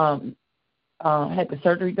done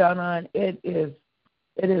on, it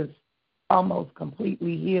is almost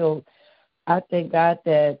completely healed. I thank God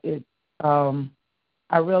that it.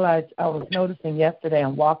 I realized I was noticing yesterday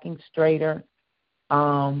I'm walking straighter.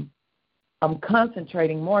 I'm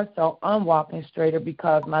concentrating more so on walking straighter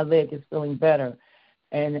because my leg is feeling better,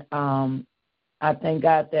 and I thank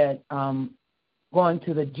God that going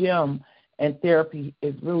to the gym and therapy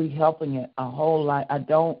is really helping it a whole lot. I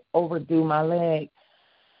don't overdo my leg,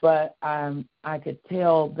 but I could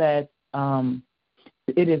tell that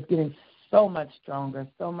it is getting so much stronger,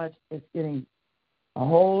 it's getting a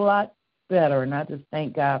whole lot better, and I just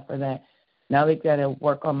thank God for that. Now they've got to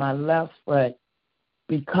work on my left foot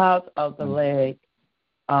because of the leg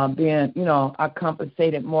being, I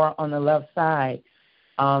compensated more on the left side.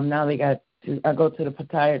 Now I go to the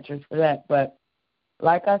podiatrist for that, but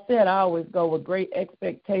like I said, I always go with great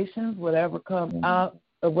expectations. Whatever comes out,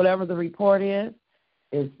 or whatever the report is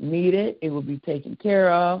needed. It will be taken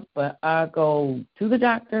care of. But I go to the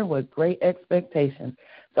doctor with great expectations.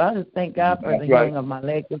 So I just thank God for the healing of my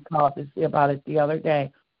leg. We called to see about it the other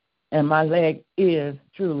day, and my leg is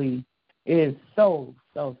so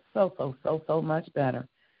much better.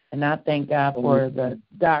 And I thank God for the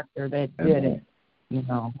doctor that did it.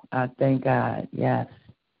 I thank God. Yes.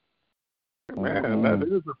 Man, that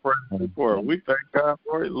is a praise report. We thank God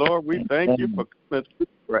for it. Lord, we thank you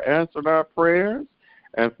for answering our prayers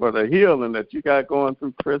and for the healing that you got going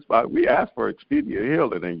through Chris. We asked for expedient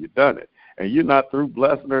healing, and you've done it. And you're not through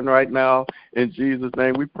blessing her right now. In Jesus'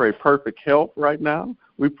 name, we pray perfect health right now.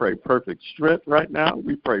 We pray perfect strength right now.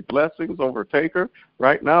 We pray blessings overtake her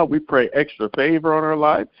right now. We pray extra favor on her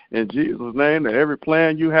life. In Jesus' name, that every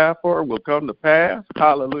plan you have for her will come to pass.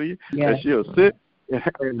 Hallelujah. Yes. That she'll sit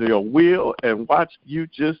in your will and watch you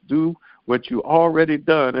just do what you already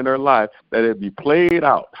done in her life, that it be played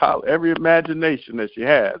out. How every imagination that she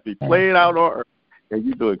has be played out on her, and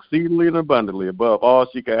you do exceedingly and abundantly above all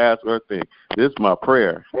she can ask or think. This is my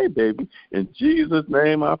prayer. Hey, baby, in Jesus'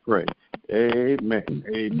 name I pray. Amen.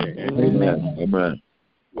 Amen. Amen. Amen.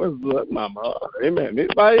 What's up, Mama? Amen.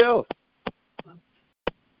 Anybody else?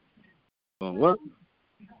 What?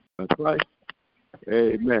 That's right.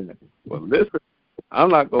 Amen. Well, listen, I'm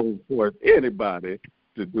not going to force anybody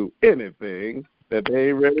to do anything that they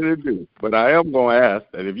ain't ready to do. But I am going to ask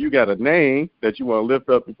that if you got a name that you want to lift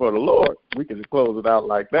up before the Lord, we can just close it out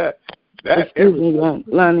like that. Excuse me,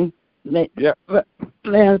 Lonnie. May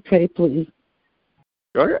I pray, please?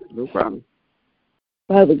 Go ahead. No problem.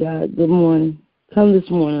 Father God, good morning. Come this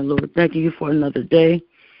morning, Lord. Thank you for another day.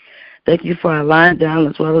 Thank you for our lying down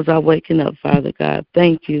as well as our waking up, Father God.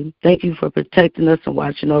 Thank you. Thank you for protecting us and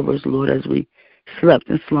watching over us, Lord, as we slept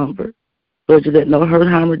and slumbered. Lord, you let no hurt,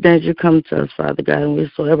 harm, or danger come to us, Father God, and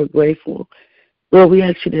we're so ever grateful. Lord, we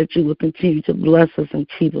ask you that you will continue to bless us and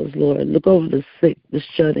keep us, Lord. Look over the sick, the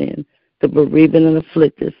shut-in, the bereaved and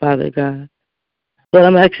afflicted, Father God. Lord,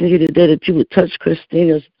 I'm asking you today that you would touch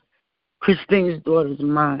Christina's daughter's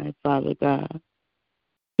mind, Father God.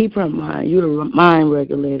 Keep her mind. You're a mind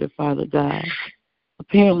regulator, Father God.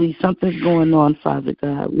 Apparently something's going on, Father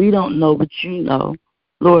God. We don't know, but you know.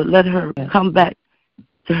 Lord, let her come back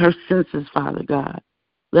to her senses, Father God.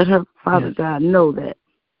 Let her, Father God, know that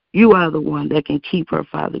you are the one that can keep her,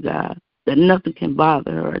 Father God, that nothing can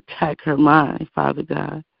bother her or attack her mind, Father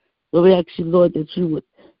God. Lord, we ask you, Lord, that you would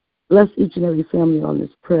bless each and every family on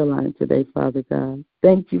this prayer line today, Father God.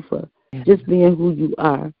 Thank you for just being who you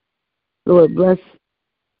are. Lord, bless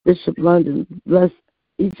Bishop London. Bless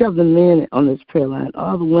each of the men on this prayer line,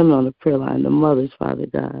 all the women on the prayer line, the mothers, Father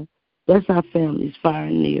God. Bless our families far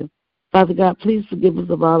and near. Father God, please forgive us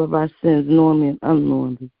of all of our sins, knowingly and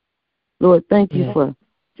unknowingly. Lord, thank you for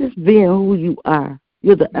just being who you are.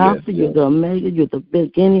 You're the Alpha, you're the Omega, you're the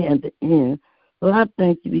beginning and the end. Lord, I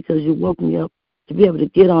thank you because you woke me up to be able to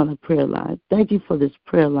get on a prayer line. Thank you for this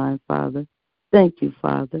prayer line, Father. Thank you,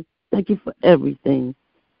 Father. Thank you for everything.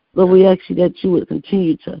 Lord, we ask you that you would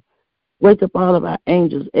continue to wake up all of our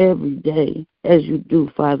angels every day as you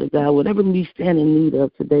do, Father God. Whatever we stand in need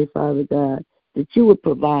of today, Father God, that you would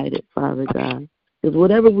provide it, Father God. Because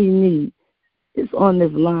whatever we need is on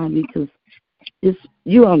this line because it's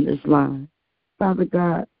you on this line. Father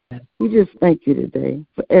God, we just thank you today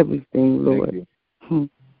for everything, Lord. Lord,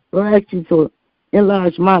 I ask you to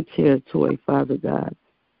enlarge my territory, Father God.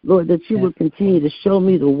 Lord, that you will continue to show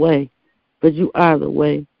me the way, because you are the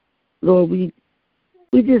way. Lord, we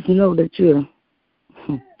just know that you're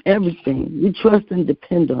everything. We trust and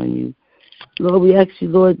depend on you. Lord, we ask you,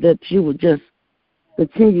 Lord, that you would just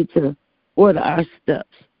continue to order our steps.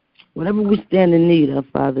 whatever we stand in need of,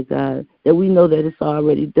 Father God, that we know that it's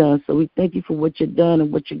already done. So we thank you for what you've done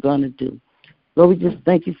and what you're going to do. Lord, we just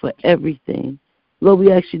thank you for everything. Lord,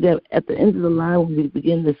 we ask you that at the end of the line, when we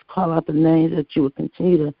begin to call out the names, that you will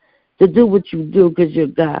continue to do what you do because you're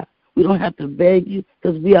God. We don't have to beg you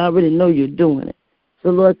because we already know you're doing it. So,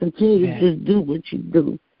 Lord, continue to just do what you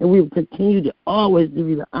do. And we will continue to always give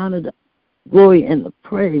you the honor, the glory, and the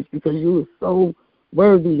praise because you are so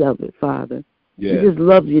worthy of it, Father. We just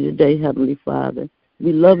love you today, Heavenly Father.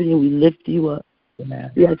 We love you and we lift you up.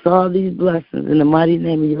 We ask all these blessings in the mighty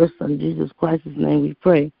name of your Son, Jesus Christ's name we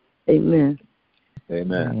pray. Amen.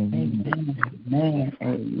 Amen. Amen.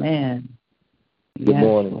 Amen. Good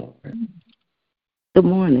morning. Good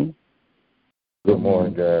morning. Good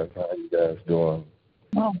morning, guys. How you guys doing?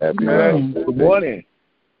 Happy morning. Good morning.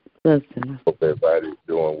 Hope everybody's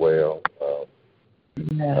doing well.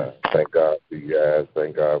 Thank God for you guys.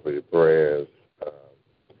 Thank God for your prayers.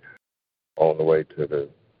 On the way to the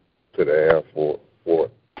airport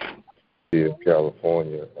here in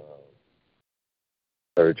California.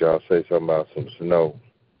 Heard y'all say something about some snow.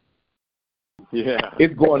 Yeah,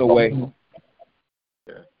 it's going away.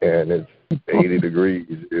 And it's 80 degrees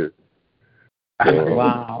here. So,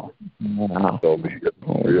 Wow. It's going to be a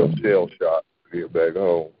real shell shock here back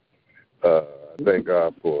home. Thank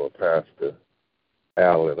God for Pastor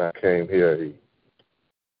Allen. I came here. He's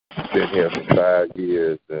been here for 5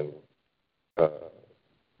 years and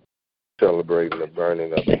celebrating the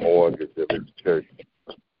burning of the mortgage of his church.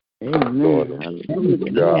 Amen.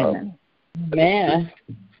 Amen.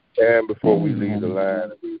 And before we leave the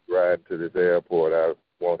line and we ride to this airport, I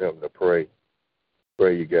want him to pray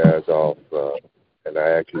you guys off. And I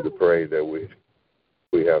ask you to pray that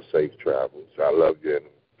we have safe travels. I love you, and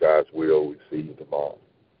God's will, we see you tomorrow.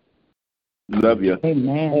 Love you.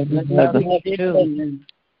 Amen. Love you too.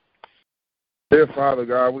 Dear Father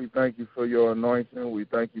God, we thank you for your anointing. We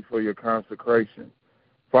thank you for your consecration.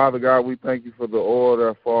 Father God, we thank you for the oil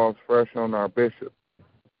that falls fresh on our bishop.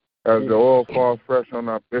 As the oil falls fresh on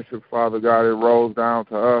our bishop, Father God, it rolls down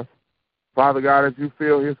to us. Father God, as you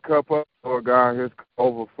fill his cup up, Lord God, his cup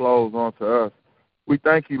overflows onto us. We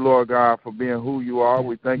thank you, Lord God, for being who you are.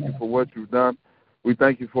 We thank you for what you've done. We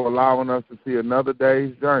thank you for allowing us to see another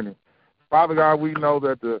day's journey. Father God, we know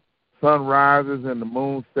that the sun rises and the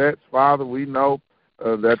moon sets. Father, we know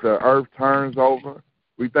that the earth turns over.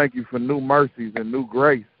 We thank you for new mercies and new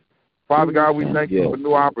grace. Father God, we thank you for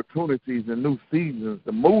new opportunities and new seasons,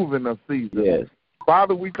 the moving of seasons. Yes.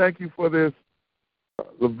 Father, we thank you for this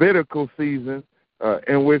Levitical season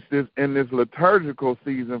in this liturgical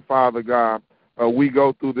season, Father God, we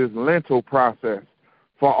go through this Lenten process.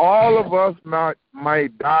 For all of us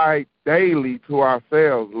might die daily to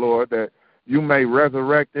ourselves, Lord, that you may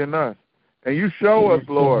resurrect in us. And you show us,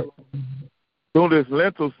 Lord, through this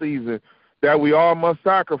Lenten season that we all must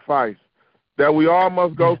sacrifice, that we all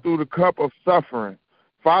must go through the cup of suffering.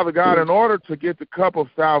 Father God, in order to get the cup of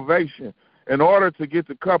salvation, in order to get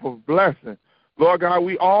the cup of blessing, Lord God,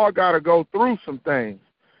 we all got to go through some things.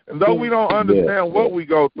 And though we don't understand what we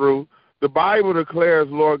go through, the Bible declares,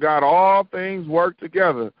 Lord God, all things work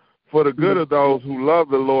together for the good of those who love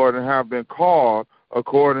the Lord and have been called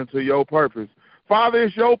according to your purpose. Father,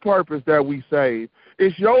 it's your purpose that we save.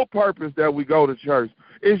 It's your purpose that we go to church.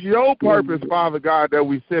 It's your purpose, Father God, that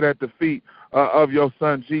we sit at the feet of your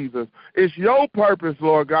Son, Jesus. It's your purpose,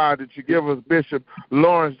 Lord God, that you give us Bishop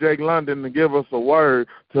Lawrence J. London to give us a word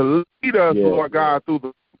to lead us, Lord God,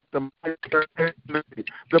 through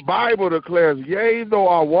the Bible declares, yea, though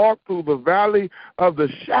I walk through the valley of the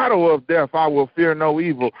shadow of death, I will fear no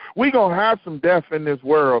evil. We're going to have some death in this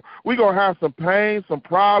world. We're going to have some pain, some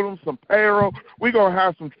problems, some peril. We're going to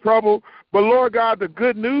have some trouble. But, Lord God, the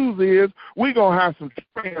good news is we're going to have some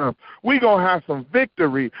triumph. We're going to have some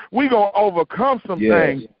victory. We're going to overcome some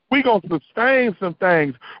things. We're going to sustain some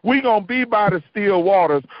things. We're going to be by the still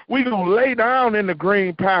waters. We're going to lay down in the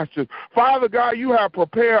green pastures. Father God, you have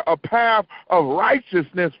prepared a path of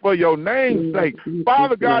righteousness for your name's sake.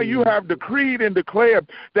 Father God, you have decreed and declared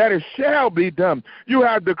that it shall be done. You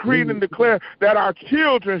have decreed and declared that our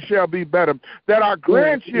children shall be better, that our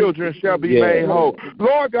grandchildren shall be made whole.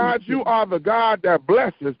 Lord God, you are the God that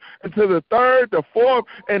blesses into the third, the fourth,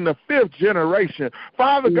 and the fifth generation.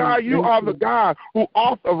 Father God, you are the God who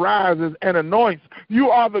authorizes and anoints. You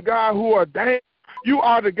are the God who ordains. You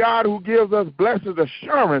are the God who gives us blessed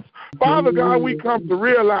assurance. Father God, we come to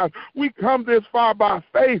realize we come this far by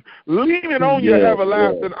faith, leaning on your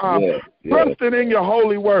everlasting arms. trusting in your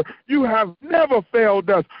holy word. You have never failed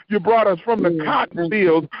us. You brought us from the cotton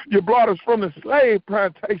fields. You brought us from the slave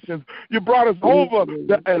plantations. You brought us over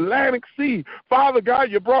the Atlantic Sea. Father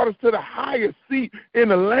God, you brought us to the highest seat in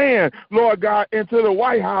the land, Lord God, into the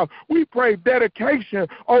White House. We pray dedication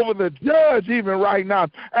over the judge even right now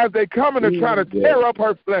as they come in to try to tear up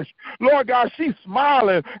her flesh. Lord God, she's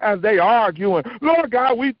smiling as they arguing. Lord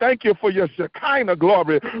God, we thank you for your Shekinah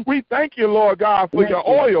glory. We thank you, Lord God, for your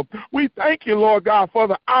oil. We thank you, Lord God, for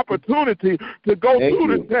the opportunity to go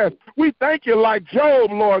through the test. We thank you like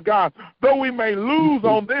Job, Lord God, though we may lose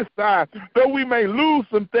on this side, though we may lose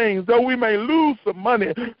some things, though we may lose some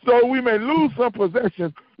money, so we may lose some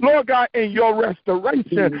possessions. Lord God, in your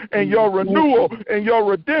restoration and your renewal and your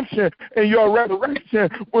redemption and your resurrection,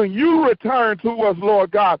 when you return to us, Lord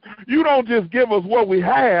God, you don't just give us what we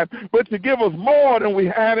had, but you give us more than we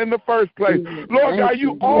had in the first place. Lord God,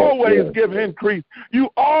 you always give increase. You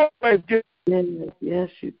always give. Yes,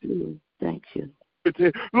 you do. Thank you.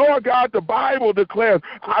 Lord God, the Bible declares,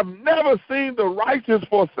 I've never seen the righteous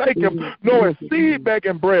forsaken, nor his seed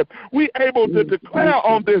begging bread. We able to declare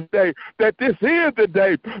on this day that this is the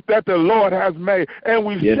day that the Lord has made, and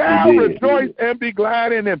we shall rejoice and be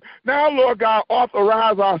glad in him. Now, Lord God,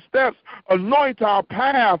 authorize our steps, anoint our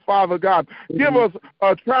path, Father God. Give us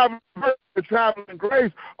a traveling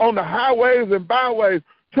grace on the highways and byways.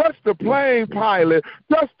 Touch the plane pilot.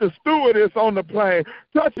 Touch the stewardess on the plane.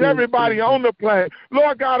 Touch everybody on the plane.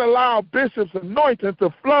 Lord God, allow Bishop's anointing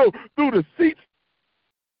to flow through the seats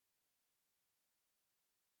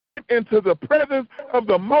into the presence of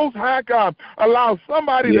the Most High God. Allow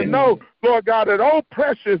somebody to know, Lord God, that oh,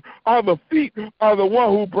 precious are the feet of the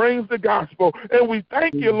one who brings the gospel. And we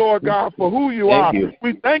thank you, Lord God, for who you are.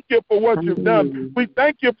 We thank you for what you've done. We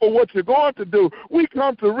thank you for what you're going to do. We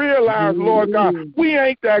come to realize, Lord God, we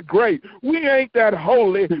ain't that great. We ain't that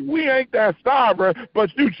holy. We ain't that sovereign,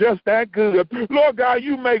 but you just that good. Lord God,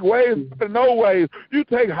 you make ways out of no ways. You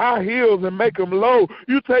take high hills and make them low.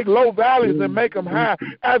 You take low valleys and make them high.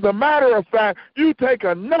 As a matter of fact, you take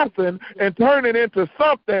a nothing and turn it into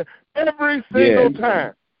something every single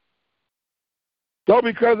time. So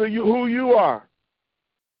because of you, who you are,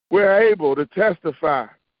 we're able to testify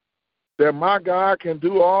that my God can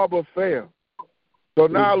do all but fail. So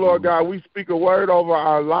now, Lord God, we speak a word over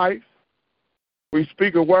our life. We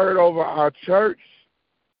speak a word over our church.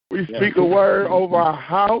 We speak a word over our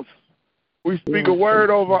house. We speak a word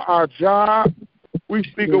over our job. We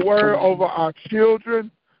speak a word over our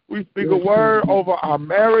children. We speak a word over our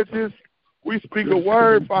marriages. We speak a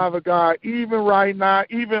word, Father God, even right now,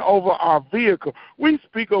 even over our vehicle. We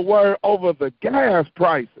speak a word over the gas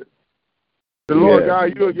prices. The Lord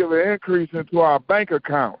God, you'll give an increase into our bank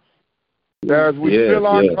accounts. As we fill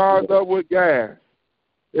our cars up with gas,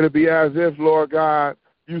 it'll be as if, Lord God,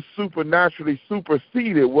 you supernaturally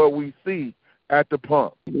superseded what we see at the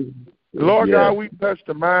pump. Lord God, we touch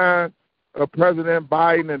the mind of President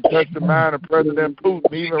Biden and touch the mind of President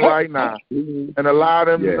Putin even right now and allow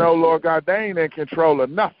them to know, Lord God, they ain't in control of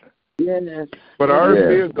nothing. But the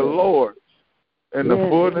earth is the Lord's and the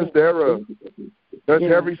fullness thereof. Touch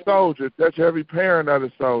every soldier. Touch every parent of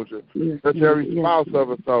a soldier. Touch every spouse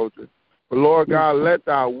of a soldier. But, Lord God, let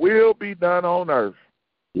thy will be done on earth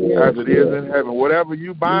as it is in heaven. Whatever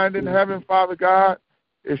you bind in heaven, Father God,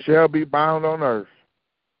 it shall be bound on earth.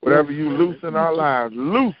 Whatever you loose in our lives,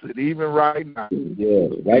 loose it even right now.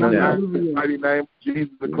 Right now. In the mighty name of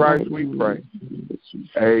Jesus Christ, we pray.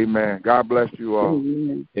 Amen. God bless you all.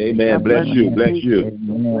 Amen. Bless you. Bless you.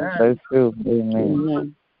 Amen. Bless you.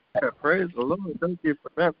 Amen. Praise the Lord. Thank you for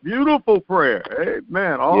that beautiful prayer.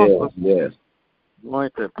 Amen. Awesome. Yes.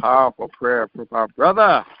 Anointed, powerful prayer from our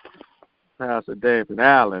brother, Pastor David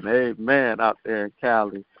Allen. Amen. Out there in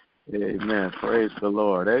Cali. Amen. Praise the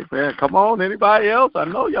Lord. Amen. Come on, anybody else? I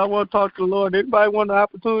know y'all want to talk to the Lord. Anybody want the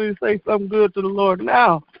opportunity to say something good to the Lord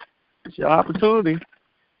now? It's your opportunity.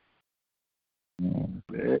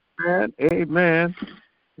 Amen. Amen.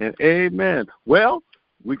 And amen. Well,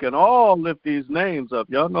 we can all lift these names up.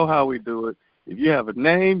 Y'all know how we do it. If you have a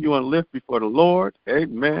name you want to lift before the Lord,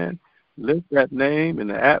 amen, lift that name in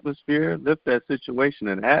the atmosphere, lift that situation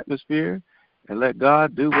in the atmosphere, and let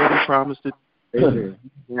God do what he promised to do. Amen.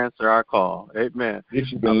 Answer our call. Amen.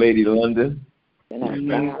 Bishop and Lady London.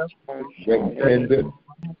 Amen. Reverend Tender.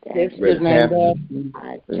 Reverend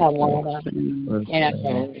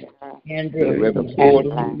Porter,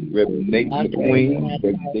 Reverend Nate McQueen,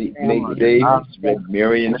 Reverend Nate Davis, Reverend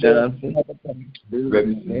Marion Johnson,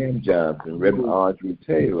 Reverend Sam Johnson, Reverend Audrey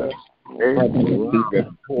Taylor,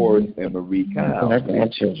 Reverend Forrest and Marie Kyle,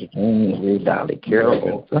 Dolly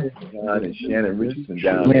Carroll, John and Shannon Richardson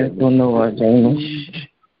down there.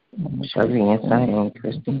 Shirley and Cyan,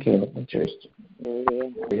 Kristen, Caleb, and Tristan.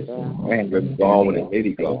 Reverend Baldwin and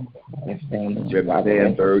Eddie go. Reverend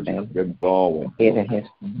Sandberg, Reverend Baldwin. Ed and his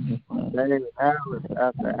David Alice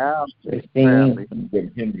after Alice. Christine.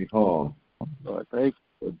 Reverend Henry Hall. Lord, thank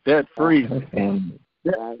you for debt-free.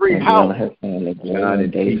 Debt-free house. Her family, John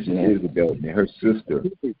and Casey Isabel and her sister.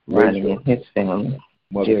 Ronnie and his family.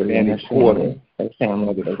 Mother Fanny Porter.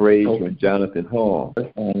 Mother Fraser and Jonathan Hall.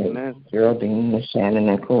 Geraldine and Shannon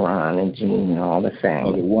and Koran and Jean and all the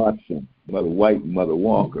family. Mother Watson. Mother White and Mother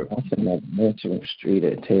Walker. Mitchell Street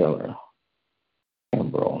at Taylor.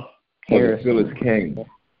 Kimbrough. Mother Phyllis King.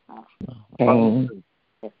 King.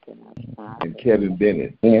 And Kevin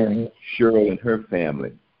Bennett. Mary. Cheryl and her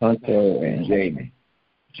family. Hunter and Jamie.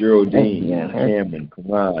 Geraldine, Cameron,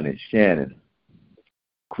 Karan, and Shannon.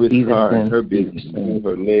 Chris Carr and her business,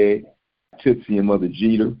 her leg. Tootsie and Mother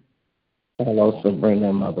Jeter. Hello, Sabrina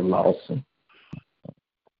and Mother Lawson.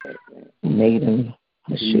 Nathan,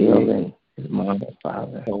 Michelle, and his mom and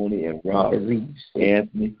father. Tony and Rob.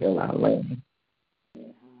 Anthony.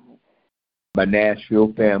 My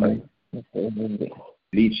Nashville family.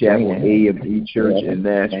 Lee Chapel A&E Church in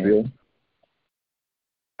Nashville.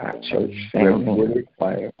 Our church family.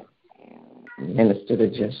 Minister to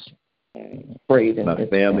just prayed. My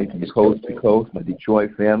family from coast to coast. My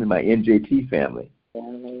Detroit family. My NJT family.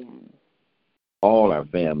 All our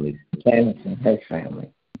families. And her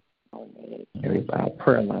family. Everybody,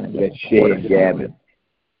 prayer line. That's Shay and Gavin.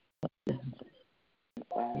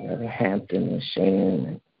 Hampton and Shane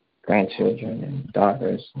and grandchildren and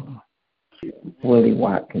daughters. Willie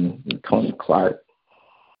Watkins and Tony Clark.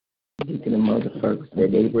 Deacon and Mother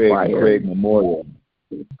Ferguson. Craig Memorial.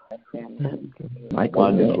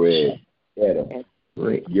 Michael Milch.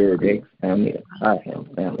 Rick Yerby. Family. Him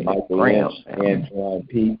family. Michael Lynch. Antoine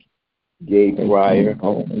Peak. Gabe Pryor.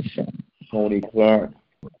 Tony Clark.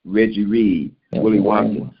 Reggie Reed. Willie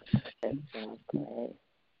Watkins.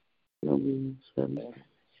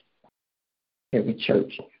 Every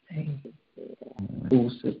church. School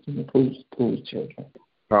system, school children.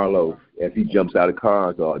 Carlos, as he jumps out of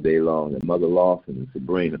cars all day long, and Mother Lawson and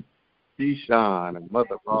Sabrina. Deshaun and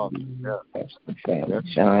Mother Lawson. Yeah. That's the family.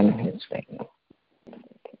 Sean and his family.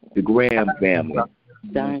 The Graham family.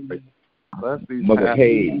 Mother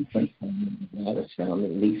Hayes. Mother family,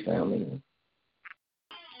 Lee family.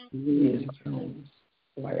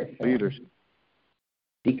 Leadership.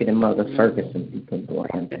 Deacon and Mother Ferguson, Deacon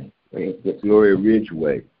Brandon. Gloria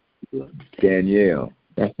Ridgeway. Danielle.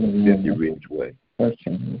 Cynthia Ridgeway.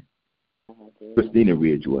 Christina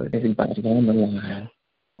Ridgeway. Everybody on the line.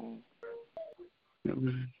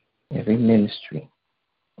 Every ministry.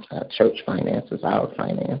 Our church finances, our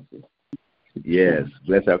finances. Yes,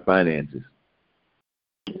 bless our finances.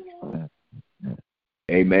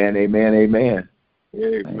 Amen, amen, amen.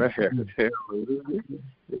 Amen.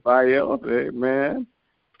 Everybody else, amen.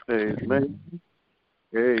 Amen.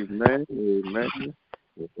 Amen. Amen.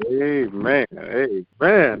 Amen.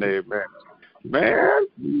 Amen. Amen. Man,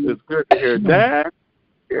 it's good to hear Dad.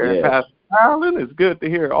 Hear Pastor Allen. It's good to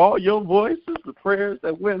hear all your voices, the prayers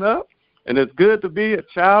that went up. And it's good to be a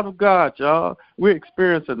child of God, y'all. We're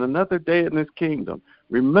experiencing another day in this kingdom.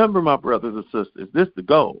 Remember, my brothers and sisters, this is the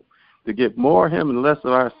goal, to get more of Him and less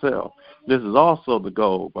of ourselves. This is also the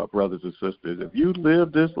goal, my brothers and sisters. If you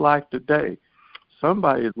live this life today,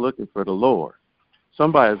 somebody is looking for the Lord.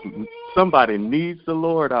 Somebody needs the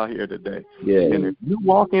Lord out here today. Yeah. And if you're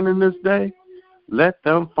walking in this day, let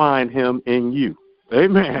them find Him in you.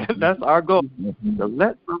 Amen. That's our goal, to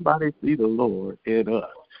let somebody see the Lord in us.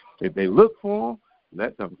 If they look for Him,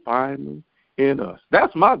 let them find Him in us.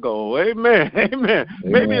 That's my goal. Amen. Amen.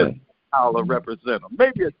 Maybe a smile will represent them.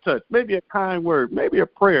 Maybe a touch. Maybe a kind word. Maybe a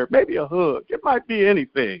prayer. Maybe a hug. It might be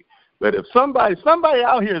anything. But if somebody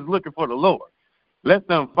out here is looking for the Lord, let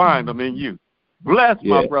them find Him in you. Bless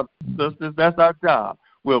my brothers and sisters. That's our job.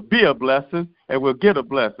 We'll be a blessing, and we'll get a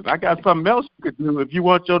blessing. I got something else you could do if you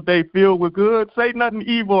want your day filled with good. Say nothing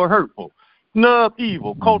evil or hurtful. Snub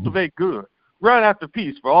evil. Cultivate good. Run after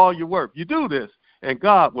peace for all your work. You do this, and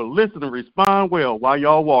God will listen and respond well while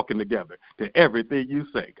y'all walking together to everything you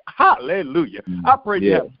say. Hallelujah. I pray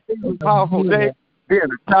you have a powerful day being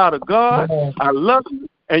a child of God. I love you,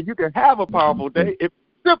 and you can have a powerful day if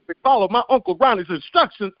you simply follow my Uncle Ronnie's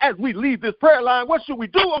instructions as we leave this prayer line. What should we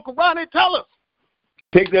do, Uncle Ronnie? Tell us.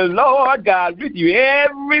 Take the Lord God with you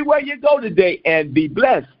everywhere you go today and be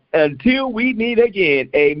blessed until we meet again.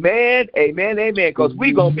 Amen, amen, amen, because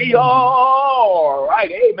we're going to be all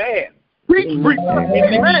right. Amen. Preach. Amen.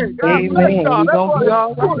 Amen. We're going to be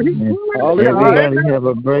all right. Everybody have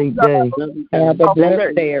a great day. Have a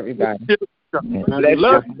blessed day, everybody.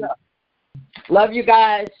 Bless you. Love you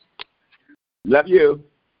guys. Love you.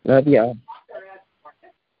 Love y'all.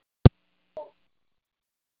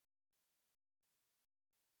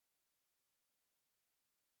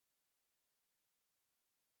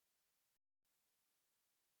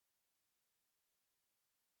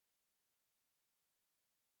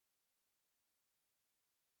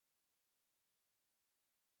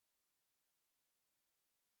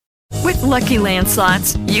 With Lucky Land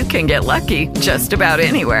Slots, you can get lucky just about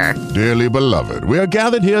anywhere. Dearly beloved, we are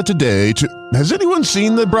gathered here today to... Has anyone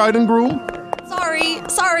seen the bride and groom?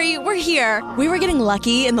 Sorry, we're here. We were getting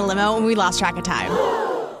lucky in the limo and we lost track of time.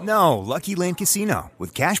 No, Lucky Land Casino,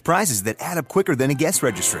 with cash prizes that add up quicker than a guest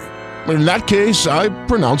registry. In that case, I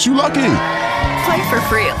pronounce you lucky. Play for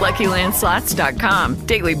free at LuckyLandSlots.com.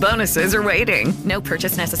 Daily bonuses are waiting. No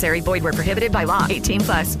purchase necessary. Void where prohibited by law.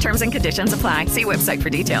 18+. Terms and conditions apply. See website for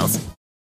details.